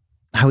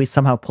 How he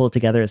somehow pulled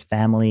together his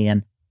family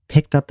and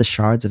picked up the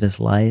shards of his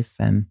life,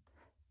 and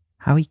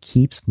how he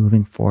keeps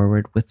moving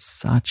forward with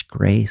such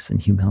grace and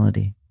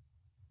humility.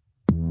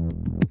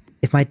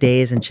 If my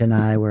days in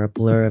Chennai were a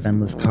blur of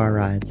endless car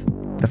rides,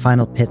 the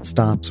final pit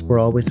stops were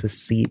always a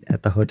seat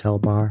at the hotel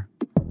bar.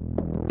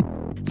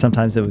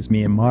 Sometimes it was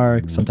me and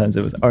Mark, sometimes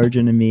it was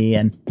Arjun and me,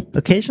 and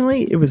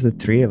occasionally it was the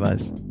three of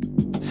us,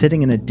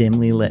 sitting in a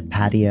dimly lit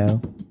patio,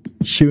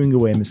 shooing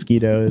away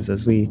mosquitoes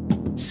as we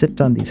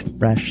sipped on these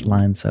fresh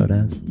lime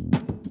sodas.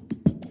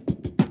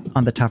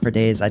 On the tougher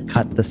days, I'd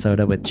cut the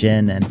soda with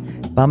gin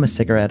and bum a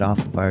cigarette off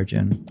of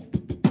Arjun.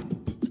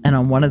 And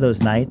on one of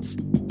those nights,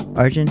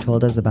 Arjun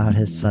told us about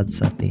his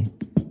Sadsati,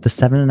 the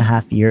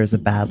 7.5 years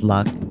of bad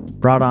luck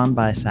brought on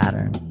by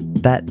Saturn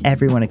that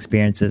everyone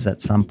experiences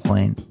at some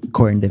point,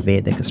 according to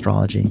Vedic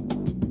astrology.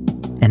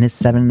 And his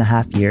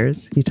 7.5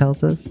 years, he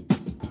tells us,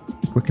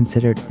 were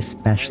considered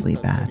especially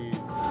bad.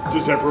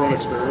 Does everyone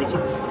experience it?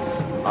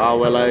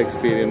 Well, I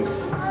experienced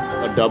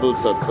a double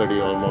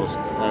Satsadi almost,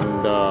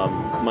 and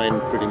mine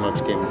pretty much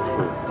came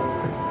true.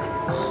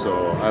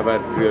 So I've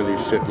had really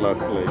shit luck,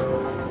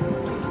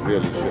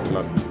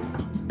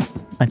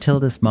 Until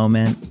this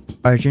moment,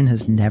 Arjun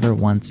has never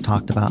once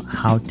talked about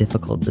how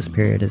difficult this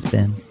period has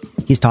been.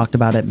 He's talked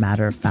about it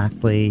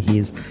matter-of-factly,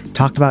 he's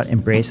talked about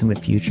embracing the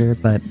future,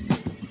 but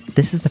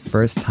this is the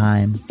first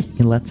time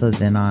he lets us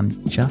in on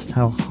just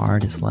how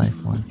hard his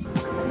life was.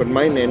 But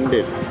mine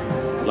ended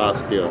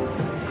last year,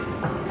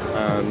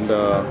 and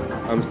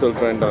I'm still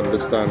trying to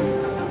understand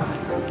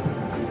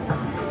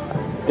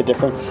the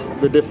difference.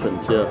 The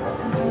difference, yeah.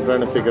 I'm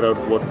trying to figure out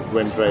what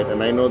went right,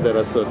 and I know there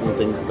are certain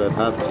things that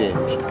have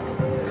changed,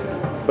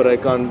 but I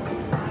can't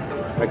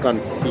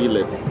feel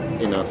it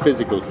in a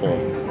physical form.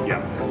 Yeah.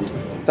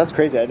 That's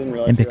crazy. I didn't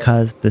realize. And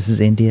because this is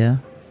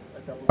India,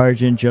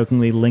 Arjun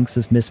jokingly links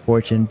his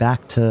misfortune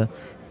back to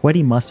what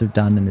he must have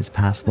done in his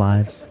past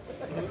lives.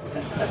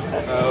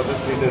 I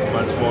obviously did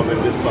much more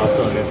than just pass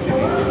on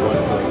STDs to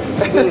one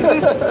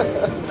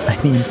person.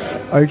 I mean,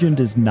 Arjun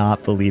does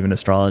not believe in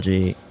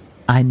astrology.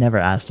 I never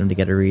asked him to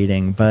get a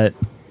reading, but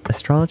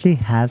astrology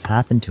has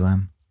happened to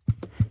him.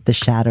 The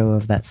shadow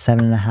of that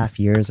 7.5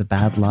 years of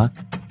bad luck,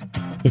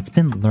 it's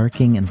been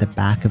lurking in the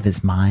back of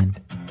his mind.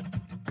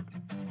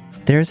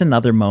 There's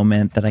another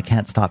moment that I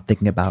can't stop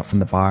thinking about from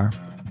the bar,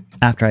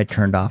 after I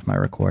turned off my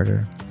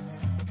recorder.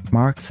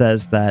 Mark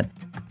says that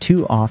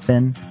too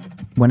often,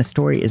 when a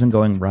story isn't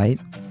going right,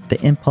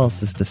 the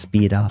impulse is to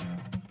speed up,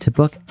 to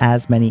book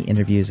as many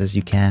interviews as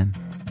you can.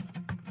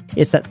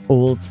 It's that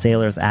old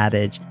sailor's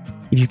adage,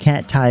 if you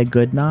can't tie a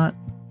good knot,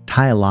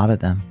 tie a lot of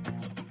them.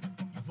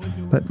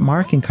 But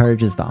Mark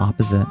encourages the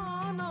opposite.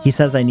 He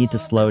says I need to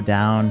slow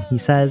down. He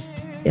says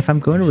if I'm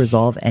going to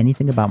resolve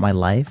anything about my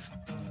life,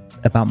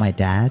 about my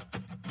dad,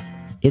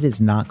 it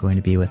is not going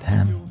to be with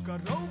him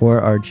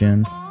or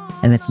Arjun,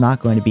 and it's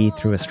not going to be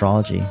through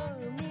astrology.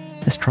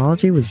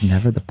 Astrology was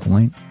never the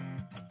point.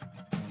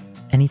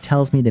 And he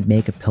tells me to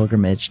make a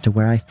pilgrimage to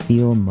where I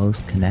feel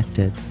most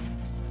connected,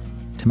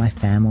 to my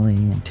family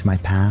and to my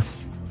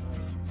past,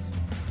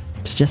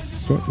 to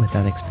just sit with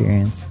that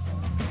experience.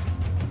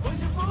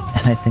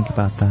 And I think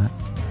about that.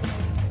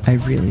 I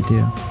really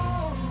do.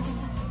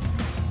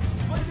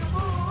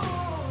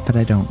 But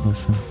I don't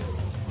listen.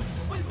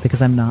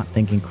 Because I'm not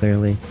thinking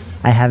clearly.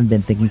 I haven't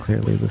been thinking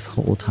clearly this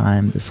whole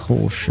time, this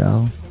whole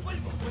show.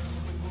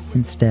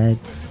 Instead,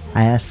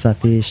 I ask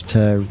Satish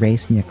to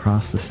race me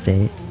across the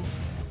state.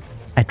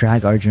 I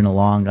drag Arjun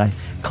along. I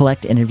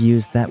collect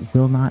interviews that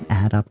will not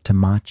add up to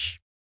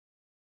much.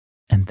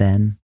 And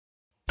then...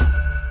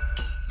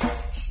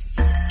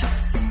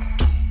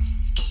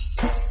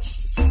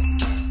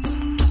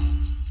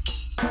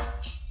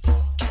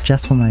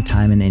 just when my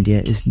time in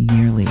India is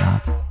nearly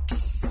up,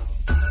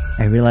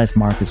 I realize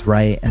Mark is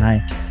right, and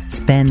I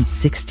spend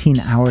 16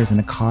 hours in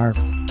a car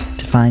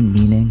to find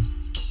meaning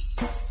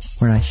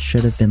where I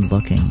should have been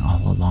looking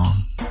all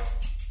along.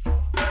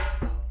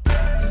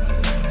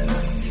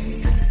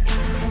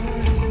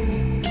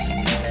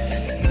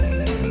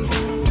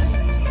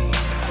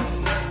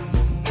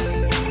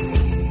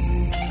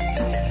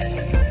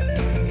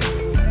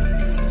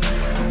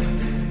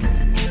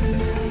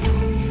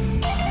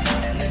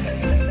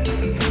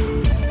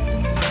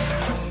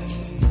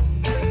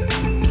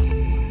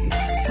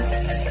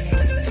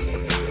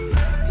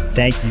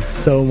 thank you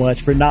so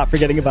much for not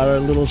forgetting about our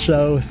little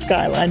show.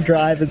 Skyline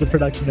Drive is a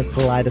production of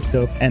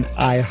Kaleidoscope and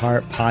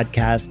iHeart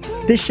Podcast.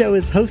 This show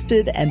is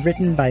hosted and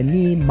written by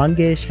me,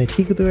 Mangesh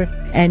Hattikudur.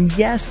 And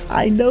yes,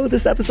 I know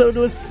this episode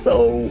was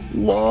so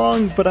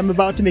long, but I'm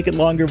about to make it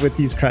longer with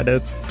these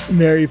credits.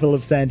 Mary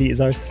Phillips Sandy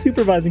is our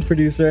supervising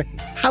producer.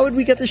 How would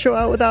we get the show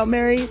out without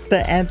Mary?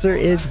 The answer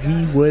is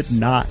we would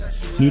not.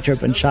 Mitra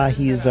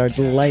Banshahi is our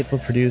delightful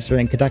producer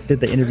and conducted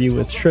the interview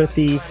with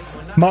Shruti.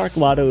 Mark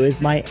Lotto is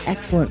my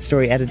excellent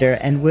story editor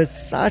and was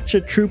such a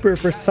trooper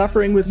for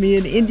suffering with me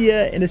in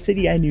India in a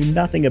city I knew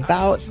nothing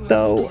about,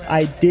 though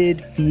I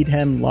did feed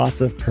him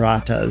lots of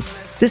parathas.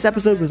 This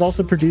episode was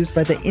also produced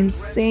by the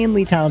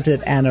insanely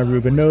talented Anna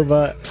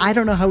Rubinova. I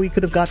don't know how we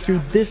could have got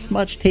through this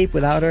much tape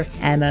without her.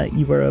 Anna,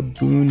 you were a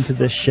boon to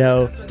the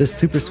show. The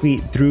super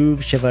sweet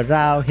Dhruv Shiva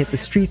Rao hit the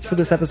streets for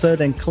this episode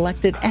and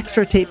collected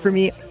extra tape for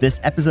me. This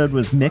episode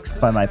was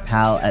mixed by my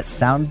pal at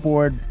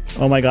Soundboard.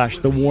 Oh my gosh,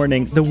 The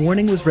Warning. The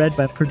Warning was read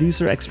by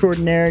producer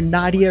extraordinaire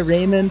Nadia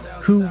Raymond,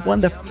 who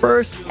won the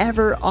first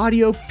ever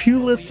audio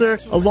Pulitzer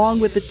along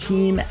with the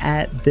team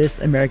at This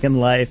American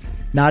Life.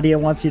 Nadia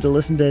wants you to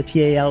listen to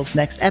TAL's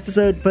next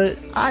episode, but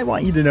I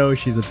want you to know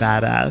she's a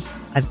badass.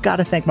 I've got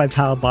to thank my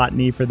pal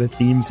Botany for the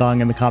theme song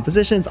and the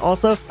compositions.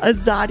 Also,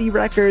 Azadi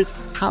Records.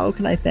 How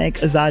can I thank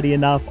Azadi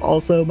enough?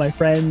 Also, my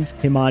friends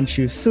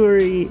Himanshu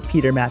Suri,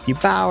 Peter Matthew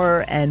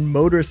Bauer, and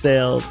Motor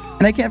Sales.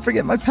 And I can't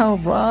forget my pal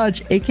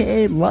Raj,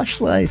 aka Lush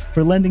Life,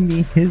 for lending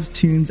me his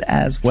tunes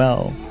as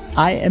well.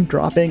 I am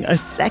dropping a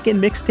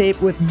second mixtape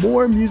with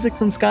more music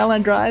from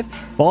Skyline Drive,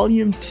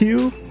 Volume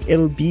 2.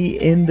 It'll be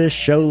in the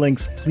show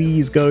links.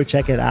 Please go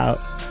check it out.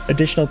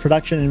 Additional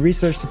production and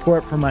research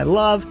support from my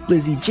love,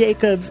 Lizzie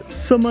Jacobs,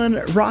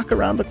 Suman, Rock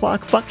Around the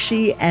Clock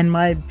Bakshi, and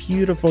my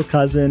beautiful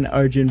cousin,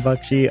 Arjun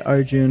Bakshi.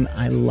 Arjun,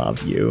 I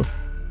love you.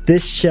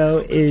 This show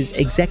is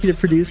executive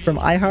produced from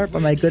iHeart by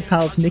my good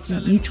pals Nikki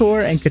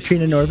Etor and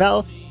Katrina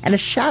Norvell. And a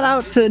shout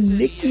out to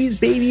Nikki's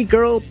baby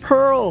girl,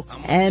 Pearl.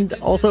 And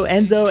also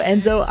Enzo.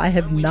 Enzo, I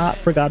have not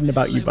forgotten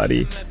about you,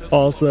 buddy.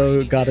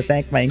 Also, gotta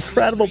thank my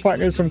incredible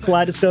partners from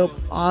Kaleidoscope,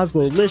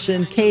 Oswald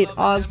Lishan, Kate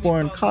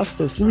Osborne,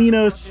 Kostas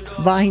Linos,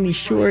 Vahini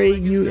Shuri.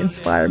 You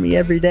inspire me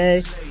every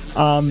day.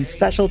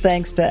 Special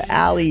thanks to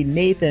Ali,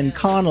 Nathan,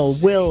 Connell,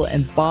 Will,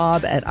 and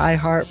Bob at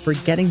iHeart for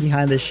getting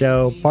behind the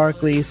show.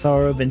 Barkley,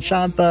 Saurabh, and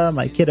Shanta,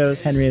 my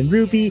kiddos, Henry and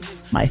Ruby,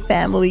 my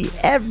family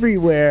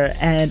everywhere.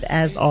 And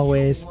as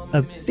always,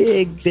 a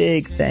big,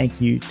 big thank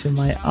you to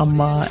my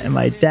Amma and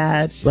my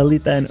dad,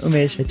 Lalita and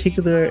Umesh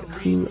Hattikudur,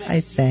 who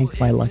I thank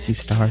my lucky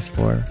stars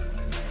for.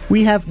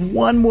 We have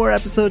one more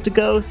episode to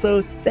go,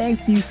 so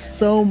thank you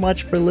so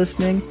much for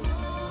listening.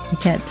 I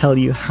can't tell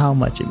you how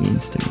much it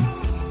means to me.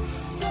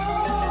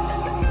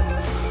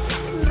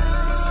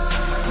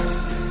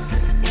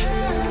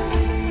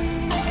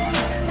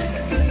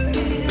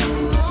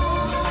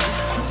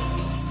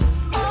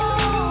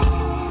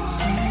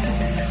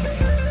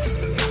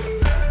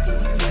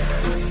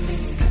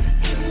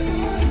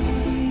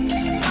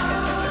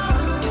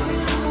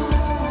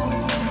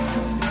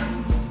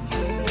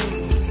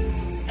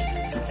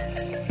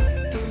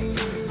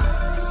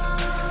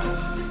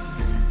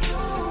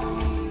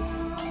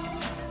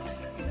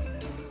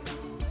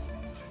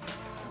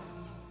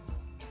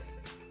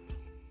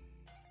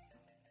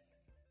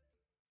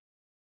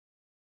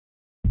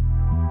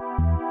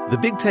 The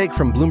Big Take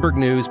from Bloomberg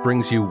News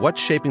brings you what's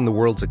shaping the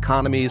world's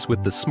economies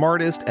with the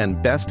smartest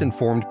and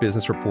best-informed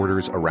business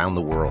reporters around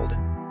the world.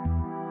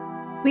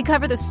 We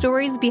cover the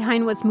stories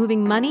behind what's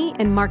moving money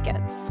and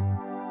markets.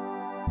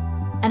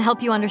 And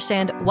help you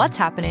understand what's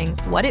happening,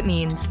 what it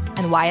means,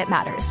 and why it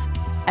matters.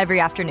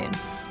 Every afternoon.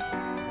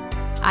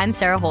 I'm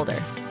Sarah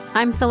Holder.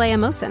 I'm Saleha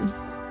Mohsin.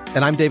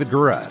 And I'm David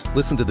Gura.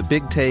 Listen to The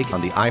Big Take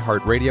on the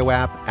iHeartRadio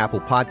app,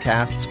 Apple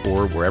Podcasts,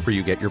 or wherever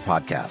you get your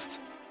podcasts.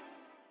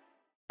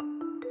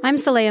 I'm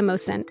Saleha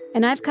Mohsin,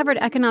 and I've covered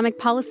economic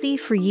policy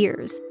for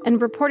years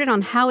and reported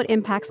on how it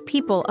impacts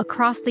people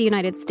across the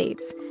United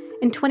States.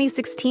 In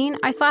 2016,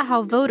 I saw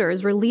how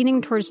voters were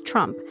leaning towards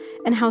Trump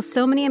and how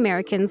so many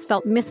Americans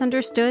felt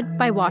misunderstood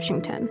by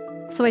Washington.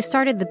 So I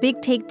started The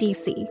Big Take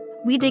DC.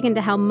 We dig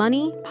into how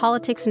money,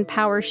 politics, and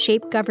power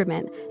shape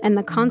government and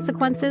the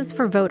consequences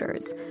for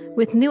voters.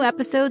 With new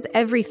episodes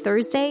every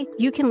Thursday,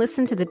 you can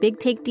listen to The Big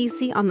Take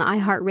DC on the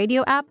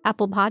iHeartRadio app,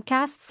 Apple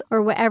Podcasts,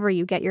 or wherever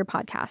you get your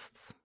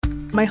podcasts.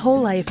 My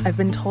whole life, I've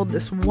been told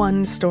this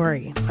one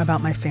story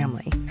about my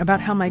family,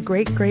 about how my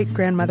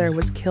great-great-grandmother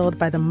was killed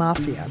by the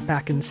mafia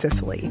back in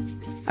Sicily.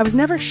 I was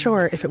never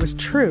sure if it was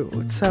true,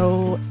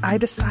 so I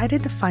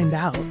decided to find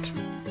out.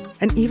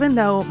 And even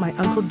though my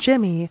Uncle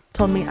Jimmy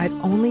told me I'd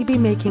only be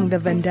making the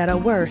vendetta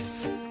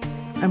worse,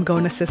 I'm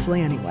going to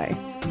Sicily anyway.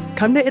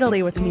 Come to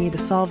Italy with me to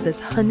solve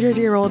this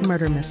 100-year-old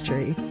murder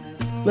mystery.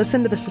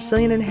 Listen to The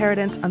Sicilian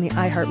Inheritance on the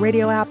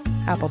iHeartRadio app,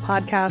 Apple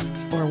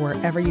Podcasts, or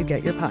wherever you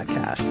get your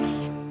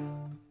podcasts.